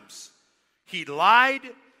multiple times. He lied,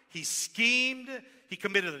 he schemed, he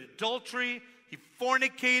committed adultery, he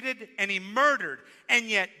fornicated, and he murdered. And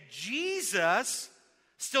yet Jesus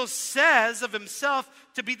still says of himself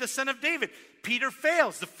to be the son of David. Peter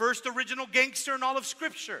fails, the first original gangster in all of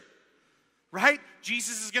Scripture. Right?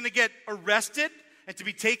 Jesus is going to get arrested and to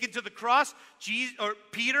be taken to the cross.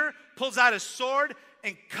 Peter pulls out his sword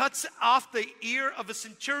and cuts off the ear of a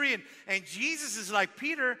centurion. And Jesus is like,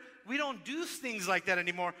 Peter, we don't do things like that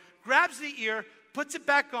anymore. Grabs the ear, puts it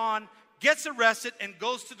back on, gets arrested, and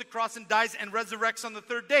goes to the cross and dies and resurrects on the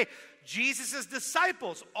third day. Jesus'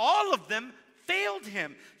 disciples, all of them failed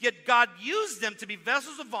him. Yet God used them to be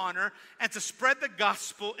vessels of honor and to spread the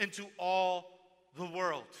gospel into all the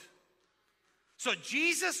world. So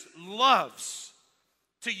Jesus loves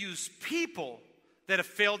to use people that have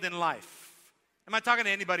failed in life. Am I talking to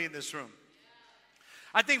anybody in this room?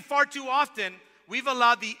 I think far too often we've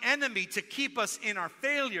allowed the enemy to keep us in our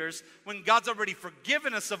failures when God's already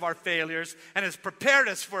forgiven us of our failures and has prepared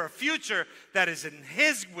us for a future that is in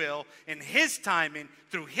His will, in His timing,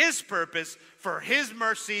 through His purpose, for His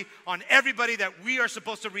mercy on everybody that we are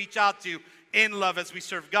supposed to reach out to in love as we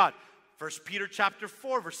serve God. 1 Peter chapter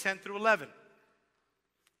 4, verse 10 through 11.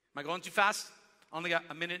 Am I going too fast? I only got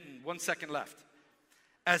a minute and 1 second left.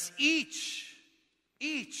 As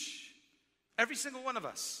every single one of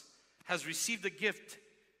us has received a gift,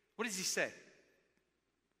 what does he say?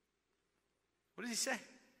 What does he say?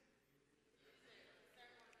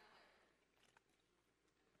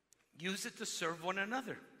 Use it to serve one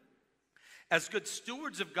another. As good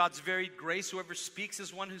stewards of God's varied grace, whoever speaks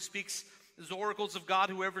is one who speaks as oracles of God.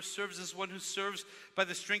 Whoever serves is one who serves by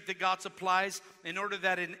the strength that God supplies, in order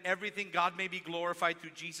that in everything God may be glorified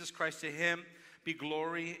through Jesus Christ. To Him be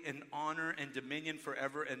glory and honor and dominion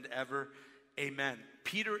forever and ever. Amen.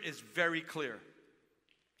 Peter is very clear.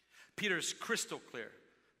 Peter is crystal clear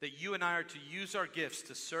that you and I are to use our gifts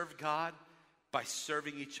to serve God by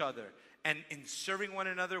serving each other. And in serving one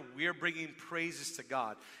another, we're bringing praises to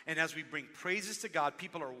God. And as we bring praises to God,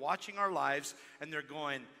 people are watching our lives and they're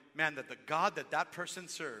going, man, that the God that person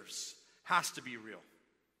serves has to be real.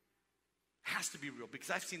 Has to be real, because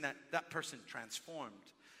I've seen that person transformed.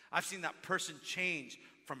 I've seen that person change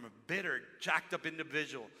from a bitter, jacked up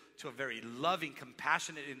individual to a very loving,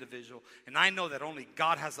 compassionate individual. And I know that only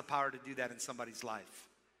God has the power to do that in somebody's life.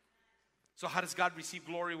 So how does God receive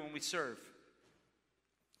glory when we serve?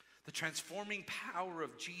 The transforming power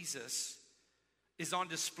of Jesus is on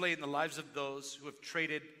display in the lives of those who have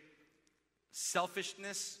traded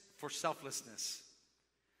selfishness for selflessness.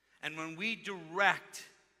 And when we direct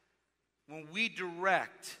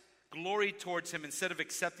glory towards Him instead of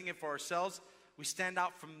accepting it for ourselves, we stand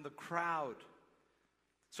out from the crowd.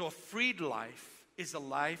 So a freed life is a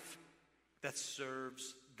life that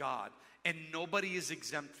serves God. And nobody is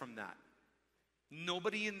exempt from that.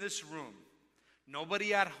 Nobody in this room,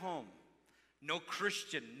 nobody at home, no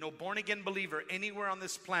Christian, no born-again believer anywhere on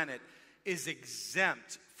this planet is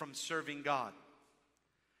exempt from serving God.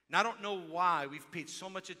 And I don't know why we've paid so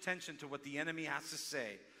much attention to what the enemy has to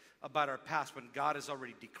say about our past when God has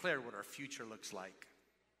already declared what our future looks like.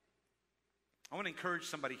 I want to encourage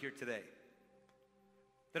somebody here today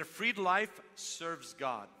that a freed life serves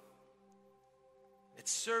God. It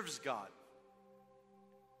serves God.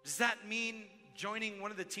 Does that mean joining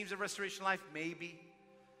one of the teams of Restoration Life? Maybe.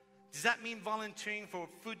 Does that mean volunteering for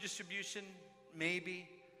food distribution? Maybe.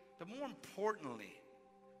 But more importantly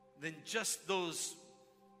than just those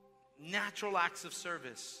natural acts of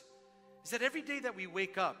service is that every day that we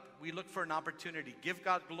wake up, we look for an opportunity to give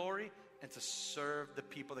God glory and to serve the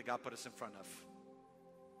people that God put us in front of.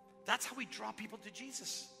 That's how we draw people to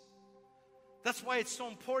Jesus. That's why it's so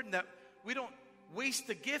important that we don't waste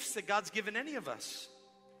the gifts that God's given any of us.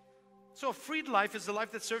 So a freed life is a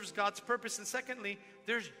life that serves God's purpose. And secondly,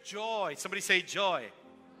 there's joy. Somebody say joy.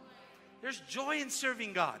 There's joy in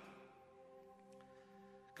serving God.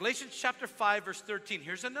 Galatians chapter 5, verse 13.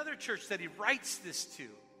 Here's another church that he writes this to.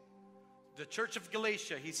 The church of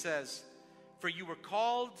Galatia, he says, for you were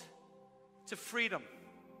called to freedom.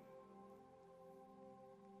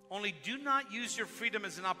 Only do not use your freedom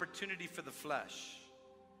as an opportunity for the flesh,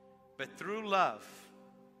 but through love,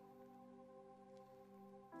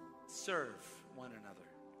 serve one another.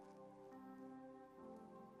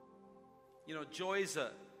 You know, joy is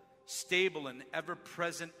a stable and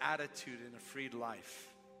ever-present attitude in a freed life.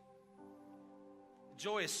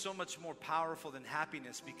 joy is so much more powerful than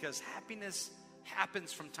happiness because happiness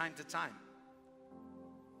happens from time to time.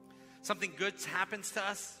 Something good happens to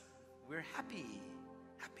us, we're happy.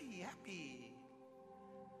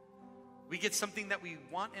 We get something that we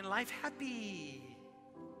want in life, happy.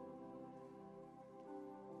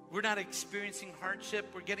 We're not experiencing hardship,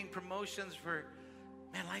 we're getting promotions,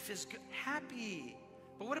 man, life is good, happy.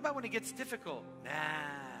 But what about when it gets difficult?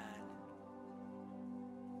 Mad,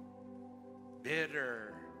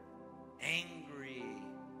 bitter, angry,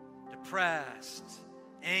 depressed,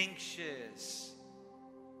 anxious.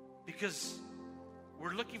 Because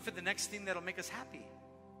we're looking for the next thing that'll make us happy.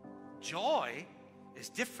 Joy is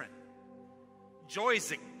different. Joy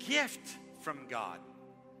is a gift from God.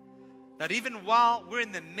 That even while we're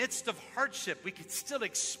in the midst of hardship, we can still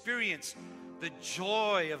experience the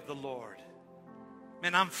joy of the Lord.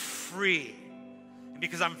 Man, I'm free. And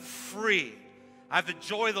because I'm free, I have the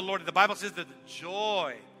joy of the Lord. The Bible says that the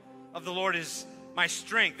joy of the Lord is my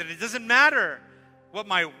strength. And it doesn't matter what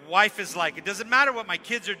my wife is like. It doesn't matter what my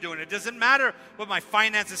kids are doing. It doesn't matter what my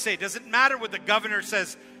finances say. It doesn't matter what the governor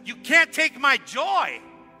says. You can't take my joy.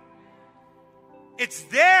 It's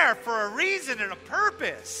there for a reason and a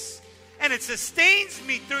purpose. And it sustains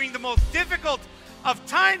me during the most difficult of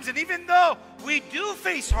times. And even though we do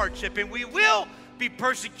face hardship and we will be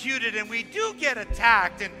persecuted and we do get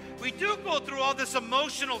attacked and we do go through all this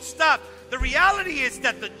emotional stuff, the reality is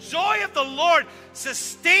that the joy of the Lord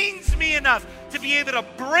sustains me enough to be able to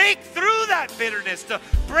break through that bitterness, to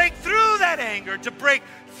break through that anger, to break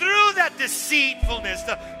through that deceitfulness,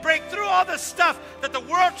 to break through all the stuff that the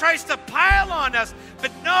world tries to pile on us.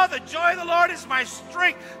 But no, the joy of the Lord is my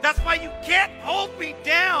strength. That's why you can't hold me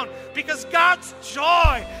down, because God's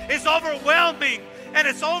joy is overwhelming and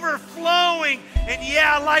it's overflowing. And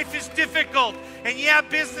yeah, life is difficult. And yeah,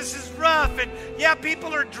 business is rough. And yeah,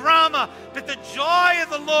 people are drama. But the joy of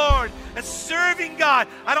the Lord is serving God.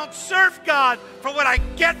 I don't serve God for what I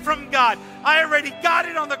get from God. I already got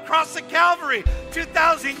it on the cross of Calvary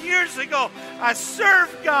 2,000 years ago. I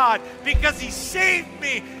serve God because He saved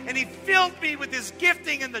me and He filled me with His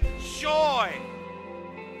gifting and the joy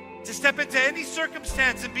to step into any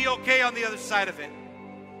circumstance and be okay on the other side of it.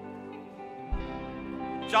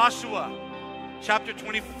 Joshua chapter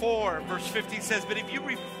 24 verse 15 says, "But if you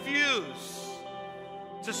refuse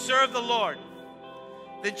to serve the Lord,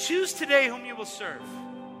 then choose today whom you will serve.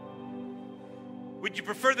 Would you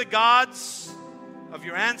prefer the gods of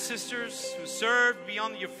your ancestors who served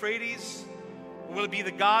beyond the Euphrates? Or will it be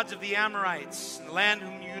the gods of the Amorites in the land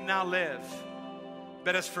whom you now live?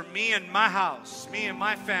 But as for me and my house, me and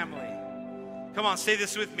my family," come on, say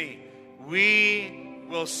this with me, "we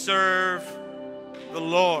will serve the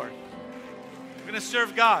Lord." We're going to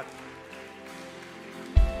serve God.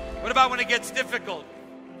 What about when it gets difficult?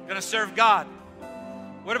 We're going to serve God.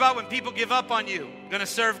 What about when people give up on you? We're going to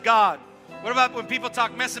serve God. What about when people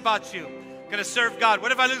talk mess about you? I'm going to serve God.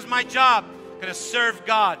 What if I lose my job? I'm going to serve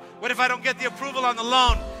God. What if I don't get the approval on the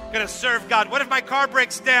loan? I'm going to serve God. What if my car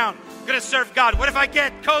breaks down? I'm going to serve God. What if I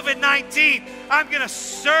get COVID-19? I'm going to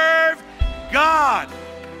serve God.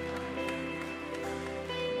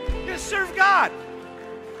 I'm going to serve God.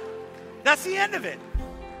 That's the end of it.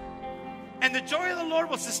 And the joy of the Lord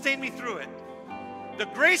will sustain me through it. The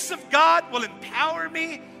grace of God will empower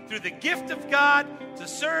me through the gift of God to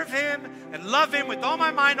serve Him and love Him with all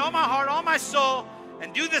my mind, all my heart, all my soul,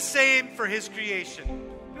 and do the same for His creation.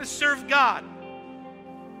 I'm going to serve God.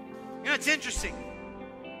 You know, it's interesting.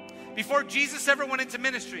 Before Jesus ever went into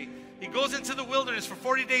ministry, He goes into the wilderness for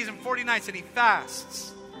 40 days and 40 nights and He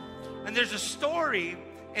fasts. And there's a story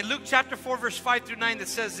in Luke chapter 4 verse 5 through 9 that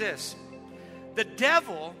says this: "The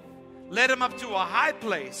devil led Him up to a high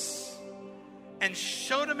place and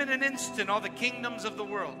showed Him in an instant all the kingdoms of the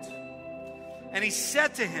world. And He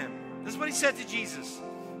said to Him," this is what He said to Jesus,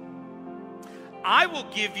 "I will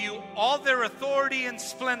give you all their authority and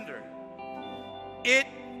splendor. It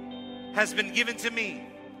has been given to me.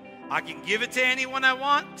 I can give it to anyone I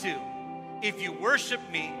want to. If you worship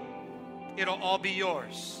me, it'll all be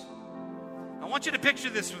yours." I want you to picture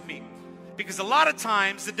this with me, because a lot of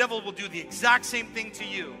times the devil will do the exact same thing to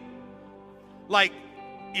you. Like,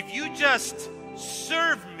 if you just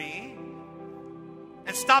serve me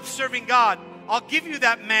and stop serving God, I'll give you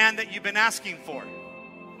that man that you've been asking for.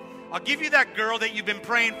 I'll give you that girl that you've been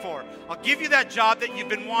praying for. I'll give you that job that you've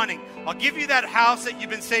been wanting. I'll give you that house that you've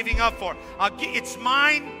been saving up for. It's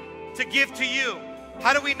mine to give to you.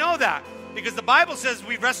 How do we know that? Because the Bible says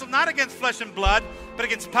we wrestle not against flesh and blood, but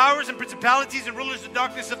against powers and principalities and rulers of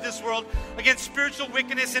darkness of this world, against spiritual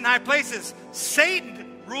wickedness in high places.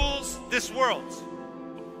 Satan rules this world.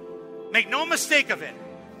 Make no mistake of it.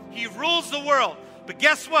 He rules the world. But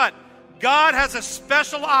guess what? God has a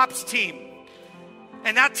special ops team.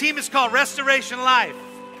 And that team is called Restoration Life.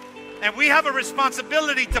 And we have a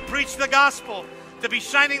responsibility to preach the gospel, to be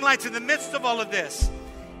shining lights in the midst of all of this.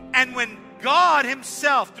 And when God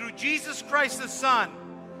himself, through Jesus Christ the Son,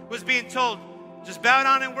 was being told, just bow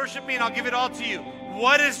down and worship me and I'll give it all to you.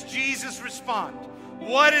 What does Jesus respond?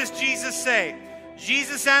 What does Jesus say?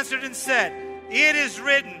 Jesus answered and said, it is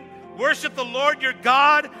written, worship the Lord your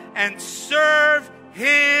God and serve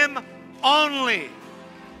him only.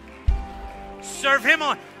 Serve him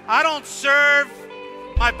only. I don't serve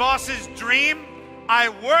my boss's dream. I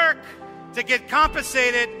work to get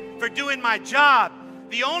compensated for doing my job.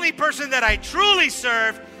 The only person that I truly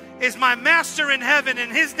serve is my master in heaven,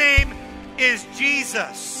 and his name is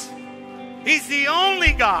Jesus. He's the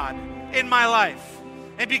only God in my life.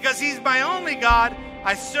 And because he's my only God,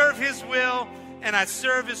 I serve his will and I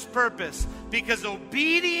serve his purpose. Because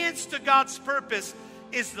obedience to God's purpose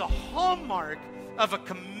is the hallmark of a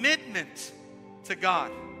commitment to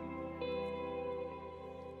God.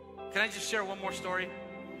 Can I just share one more story?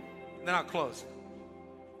 And then I'll close.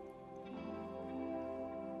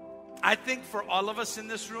 I think for all of us in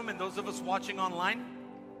this room and those of us watching online,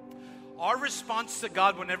 our response to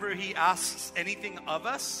God whenever he asks anything of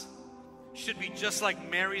us should be just like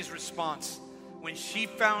Mary's response when she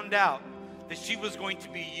found out that she was going to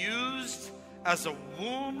be used as a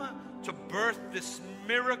womb to birth this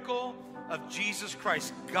miracle of Jesus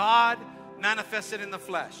Christ, God manifested in the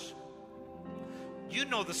flesh. You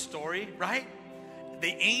know the story, right?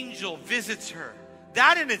 The angel visits her.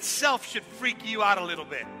 That in itself should freak you out a little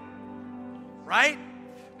bit, right?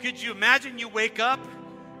 Could you imagine you wake up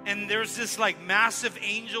and there's this like massive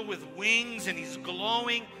angel with wings and he's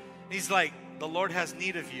glowing. And he's like, the Lord has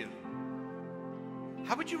need of you.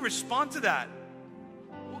 How would you respond to that?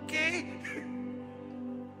 Okay.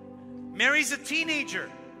 Mary's a teenager.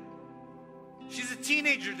 She's a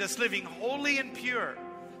teenager that's living holy and pure.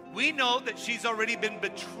 We know that she's already been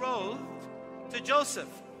betrothed to Joseph.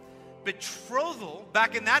 Betrothal,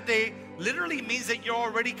 back in that day, literally means that you're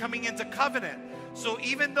already coming into covenant. So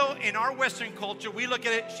even though in our Western culture, we look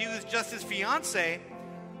at it, she was just his fiance,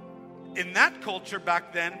 in that culture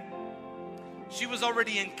back then, she was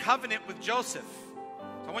already in covenant with Joseph.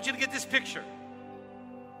 So I want you to get this picture.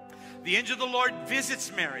 The angel of the Lord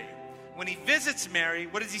visits Mary. When he visits Mary,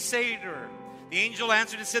 what does he say to her? The angel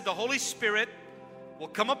answered and said, the Holy Spirit will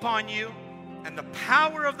come upon you, and the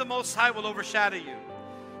power of the Most High will overshadow you.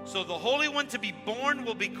 So the Holy One to be born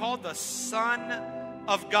will be called the Son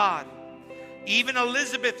of God. Even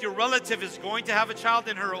Elizabeth, your relative, is going to have a child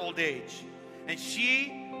in her old age. And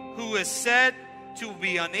she who is said to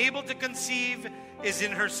be unable to conceive is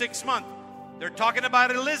in her 6th month. They're talking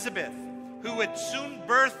about Elizabeth, who would soon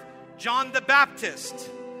birth John the Baptist,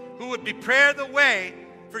 who would prepare the way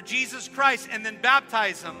for Jesus Christ and then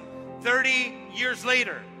baptize him 30 years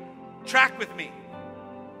later. Track with me.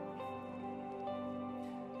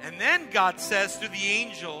 And then God says through the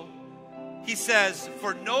angel, he says,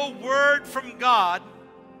 for no word from God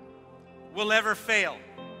will ever fail.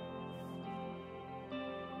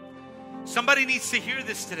 Somebody needs to hear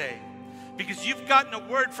this today, because you've gotten a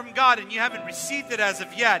word from God and you haven't received it as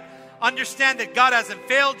of yet. Understand that God hasn't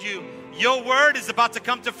failed you. Your word is about to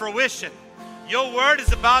come to fruition. Your word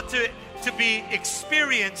is about to be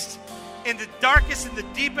experienced in the darkest and the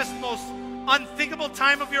deepest, most unthinkable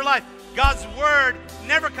time of your life. God's word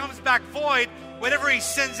never comes back void. Whatever he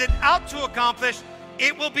sends it out to accomplish,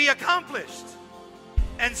 it will be accomplished.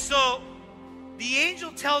 And so the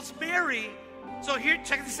angel tells Mary, so here,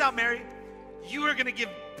 check this out, Mary. You are going to give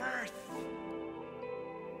birth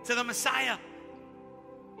to the Messiah.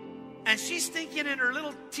 And she's thinking in her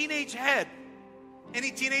little teenage head. Any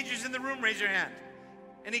teenagers in the room, raise your hand.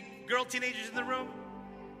 Any girl teenagers in the room?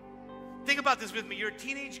 Think about this with me. You're a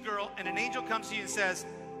teenage girl and an angel comes to you and says,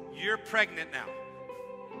 you're pregnant now.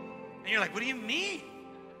 And you're like, what do you mean?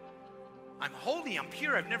 I'm holy, I'm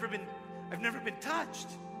pure, I've never been touched.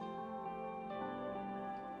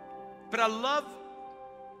 But I love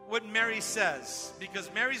what Mary says,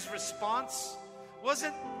 because Mary's response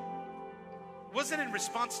wasn't in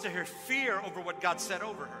response to her fear over what God said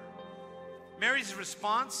over her. Mary's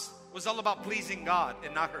response was all about pleasing God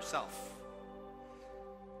and not herself.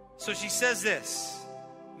 So she says this,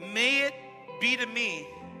 may it be to me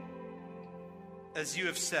as you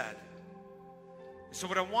have said. So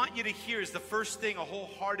what I want you to hear is the first thing a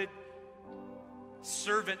wholehearted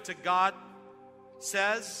servant to God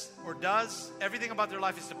says or does. Everything about their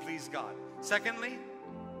life is to please God. Secondly,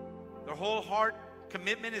 their whole heart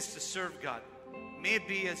commitment is to serve God. May it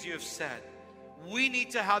be as you have said. We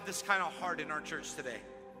need to have this kind of heart in our church today.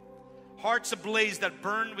 Hearts ablaze that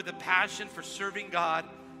burn with a passion for serving God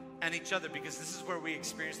and each other, because this is where we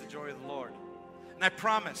experience the joy of the Lord. And I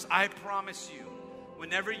promise you,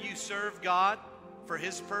 whenever you serve God for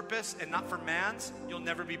His purpose and not for man's, you'll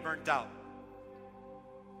never be burnt out.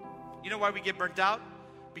 You know why we get burnt out?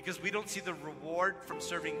 Because we don't see the reward from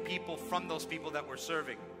serving people from those people that we're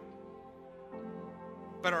serving.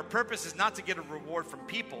 But our purpose is not to get a reward from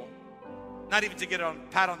people, not even to get a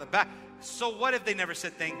pat on the back. So what if they never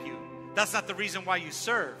said thank you? That's not the reason why you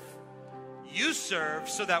serve. You serve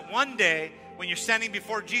so that one day, when you're standing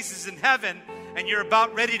before Jesus in heaven and you're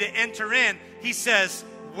about ready to enter in, He says,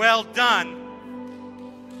 "Well done,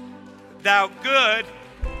 thou good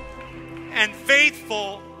and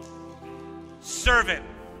faithful servant."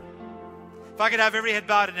 If I could have every head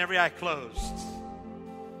bowed and every eye closed,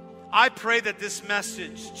 I pray that this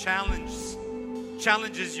message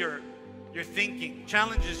challenges your thinking,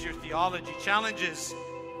 challenges your theology, challenges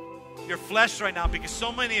your flesh right now, because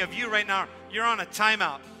so many of you right now, you're on a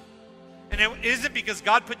timeout. And it isn't because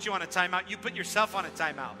God put you on a timeout, you put yourself on a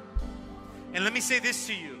timeout. And let me say this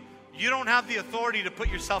to you, you don't have the authority to put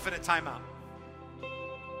yourself in a timeout.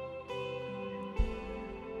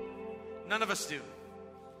 None of us do.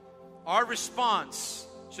 Our response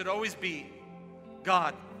should always be,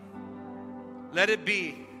 "God, let it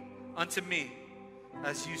be unto me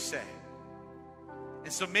as you say."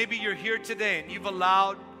 And so maybe you're here today and you've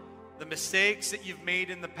allowed the mistakes that you've made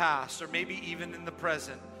in the past, or maybe even in the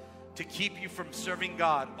present, to keep you from serving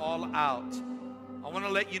God all out. I want to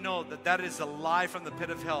let you know that that is a lie from the pit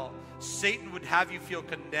of hell. Satan would have you feel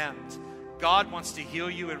condemned. God wants to heal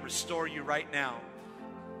you and restore you right now.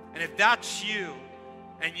 And if that's you,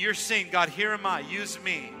 and you're saying, "God, here am I, use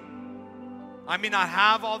me. I may not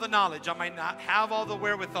have all the knowledge, I might not have all the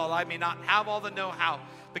wherewithal, I may not have all the know-how,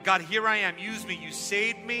 but God, here I am, use me. You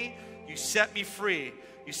saved me, you set me free.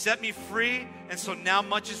 You set me free, and so now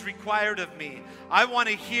much is required of me. I want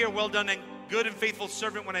to hear, 'Well done and good and faithful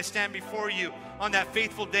servant,' when I stand before you on that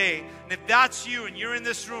faithful day." And if that's you and you're in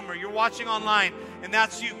this room or you're watching online and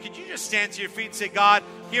that's you, could you just stand to your feet and say, "God,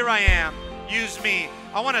 here I am. Use me.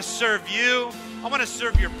 I want to serve you. I want to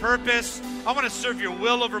serve your purpose. I want to serve your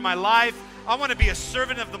will over my life. I want to be a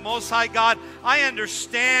servant of the Most High God. I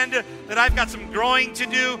understand that I've got some growing to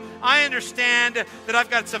do. I understand that I've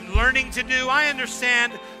got some learning to do. I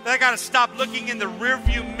understand that I got to stop looking in the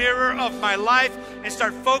rearview mirror of my life and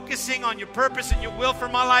start focusing on your purpose and your will for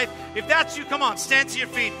my life." If that's you, come on, stand to your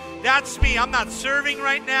feet. That's me. I'm not serving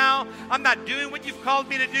right now. I'm not doing what you've called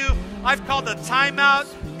me to do. I've called a timeout.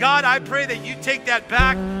 God, I pray that you take that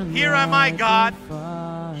back. Here am I, God.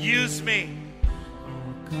 Use me.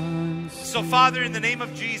 So, Father, in the name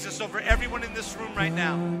of Jesus, over everyone in this room right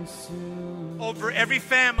now, over every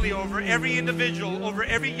family, over every individual, over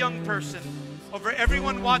every young person, over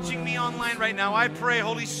everyone watching me online right now, I pray,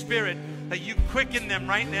 Holy Spirit, that you quicken them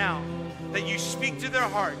right now, that you speak to their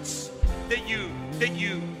hearts, that you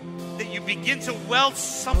begin to weld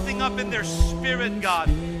something up in their spirit, God,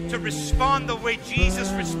 to respond the way Jesus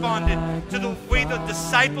responded, to the way the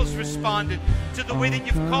disciples responded, to the way that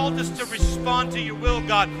you've called us to respond to your will,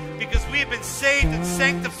 God, because we have been saved and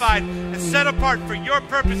sanctified and set apart for your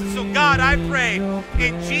purpose. And so, God, I pray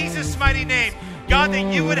in Jesus' mighty name, God,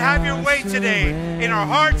 that you would have your way today in our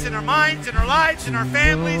hearts, in our minds, in our lives, in our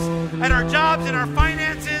families, at our jobs, in our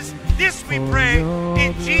finances. This we pray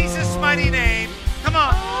in Jesus' mighty name. Come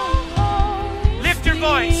on. Lift your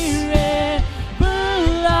voice.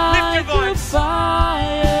 Lift your voice.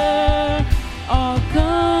 Fire, all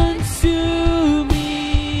consuming,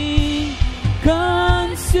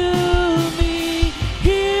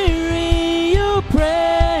 here in your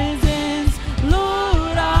presence,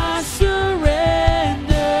 Lord, I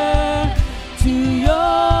surrender to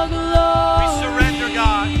your glory. We surrender,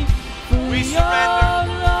 God. We surrender.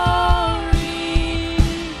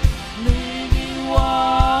 Living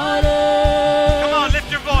water. Come on, lift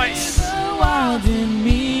your voice.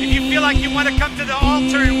 If you feel like you want to come to the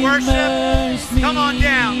altar and worship, come on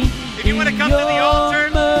down. If you want to come to the altar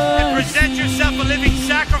and present yourself a living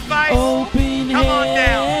sacrifice, come on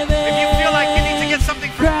down. If you feel like you need to get something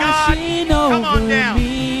from God, come on down.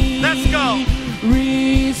 Let's go.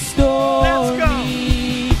 Restore Let's go.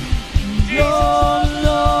 your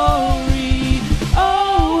glory.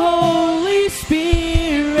 Oh, Holy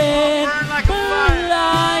Spirit, Burn like a fire.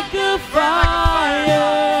 like a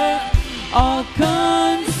fire. All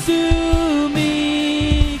consuming,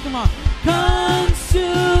 come on,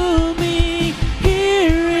 consuming,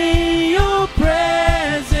 here in your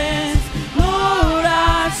presence, Lord,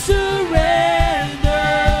 I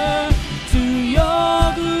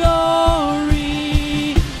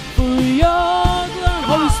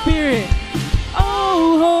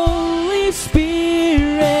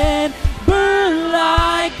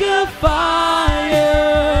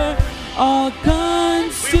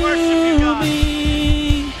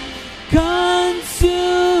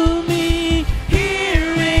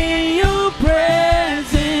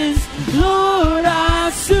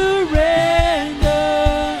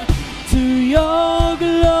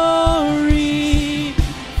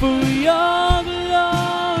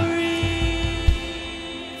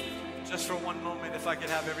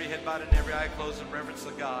bowed and every eye closed in reverence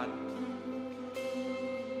to God.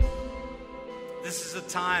 This is a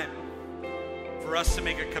time for us to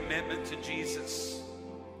make a commitment to Jesus.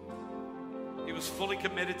 He was fully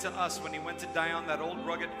committed to us when he went to die on that old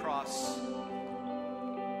rugged cross,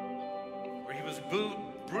 where he was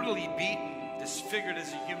brutally beaten, disfigured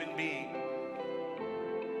as a human being,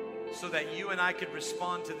 so that you and I could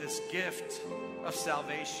respond to this gift of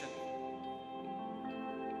salvation.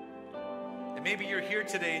 And maybe you're here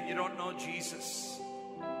today and you don't know Jesus.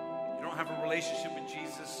 You don't have a relationship with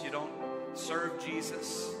Jesus. You don't serve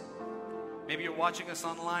Jesus. Maybe you're watching us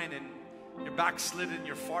online and you're backslidden,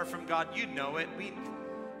 you're far from God. You know it. We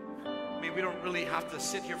don't really have to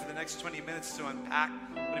sit here for the next 20 minutes to unpack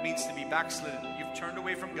what it means to be backslidden. You've turned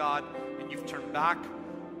away from God and you've turned back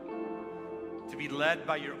to be led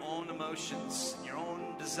by your own emotions, your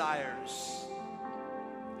own desires.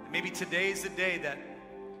 And maybe today is the day that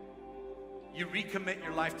you recommit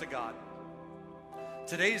your life to God.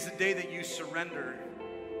 Today is the day that you surrender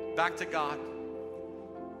back to God,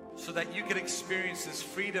 so that you can experience this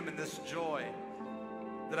freedom and this joy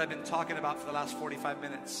that I've been talking about for the last 45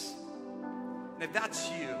 minutes. And if that's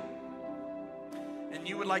you, and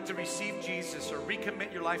you would like to receive Jesus or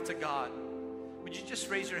recommit your life to God, would you just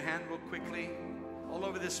raise your hand real quickly? All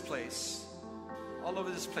over this place. All over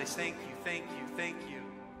this place. Thank you, thank you, thank you.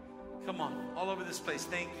 Come on, all over this place.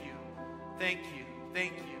 Thank you, thank you,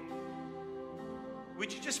 thank you.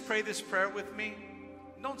 Would you just pray this prayer with me?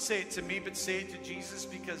 Don't say it to me, but say it to Jesus,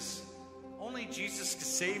 because only Jesus can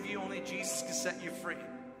save you. Only Jesus can set you free.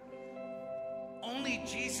 Only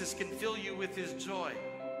Jesus can fill you with his joy.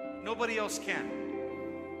 Nobody else can.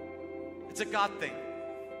 It's a God thing.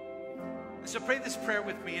 And so pray this prayer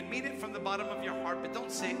with me and mean it from the bottom of your heart, but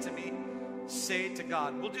don't say it to me. Say it to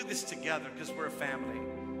God. We'll do this together because we're a family.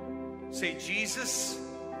 Say, Jesus,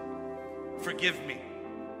 forgive me.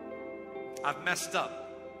 I've messed up.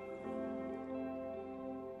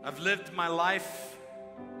 I've lived my life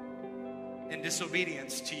in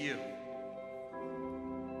disobedience to you.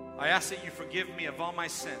 I ask that you forgive me of all my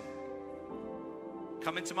sin.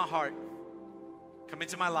 Come into my heart. Come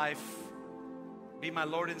into my life. Be my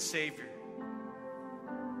Lord and Savior.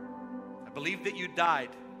 I believe that you died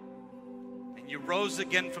and you rose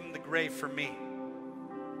again from the grave for me.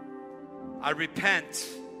 I repent.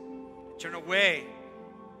 Turn away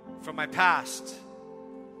from my past.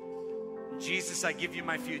 Jesus, I give you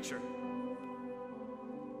my future.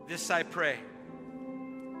 This I pray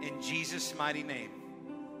in Jesus' mighty name.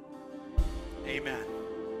 Amen.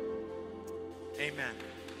 Amen.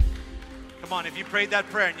 Come on, if you prayed that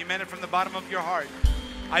prayer and you meant it from the bottom of your heart,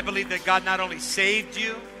 I believe that God not only saved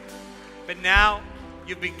you, but now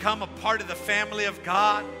you've become a part of the family of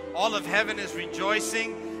God. All of heaven is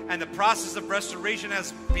rejoicing and the process of restoration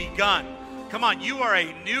has begun. Come on, you are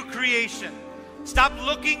a new creation. Stop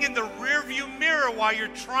looking in the rearview mirror while you're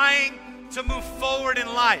trying to move forward in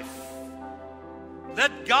life.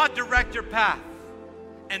 Let God direct your path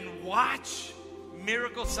and watch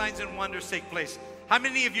miracle signs and wonders take place. How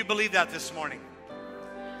many of you believe that this morning?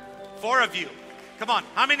 4 of you. Come on.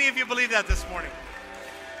 How many of you believe that this morning?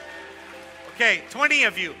 Okay, 20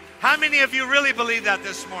 of you. How many of you really believe that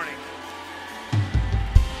this morning?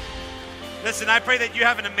 Listen, I pray that you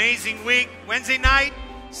have an amazing week. Wednesday night,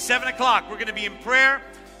 7 o'clock, we're going to be in prayer.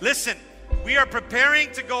 Listen, we are preparing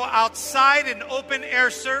to go outside in open air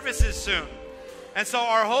services soon. And so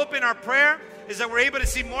our hope and our prayer is that we're able to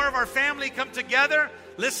see more of our family come together.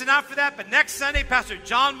 Listen out for that. But next Sunday, Pastor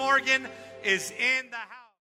John Morgan is in the house.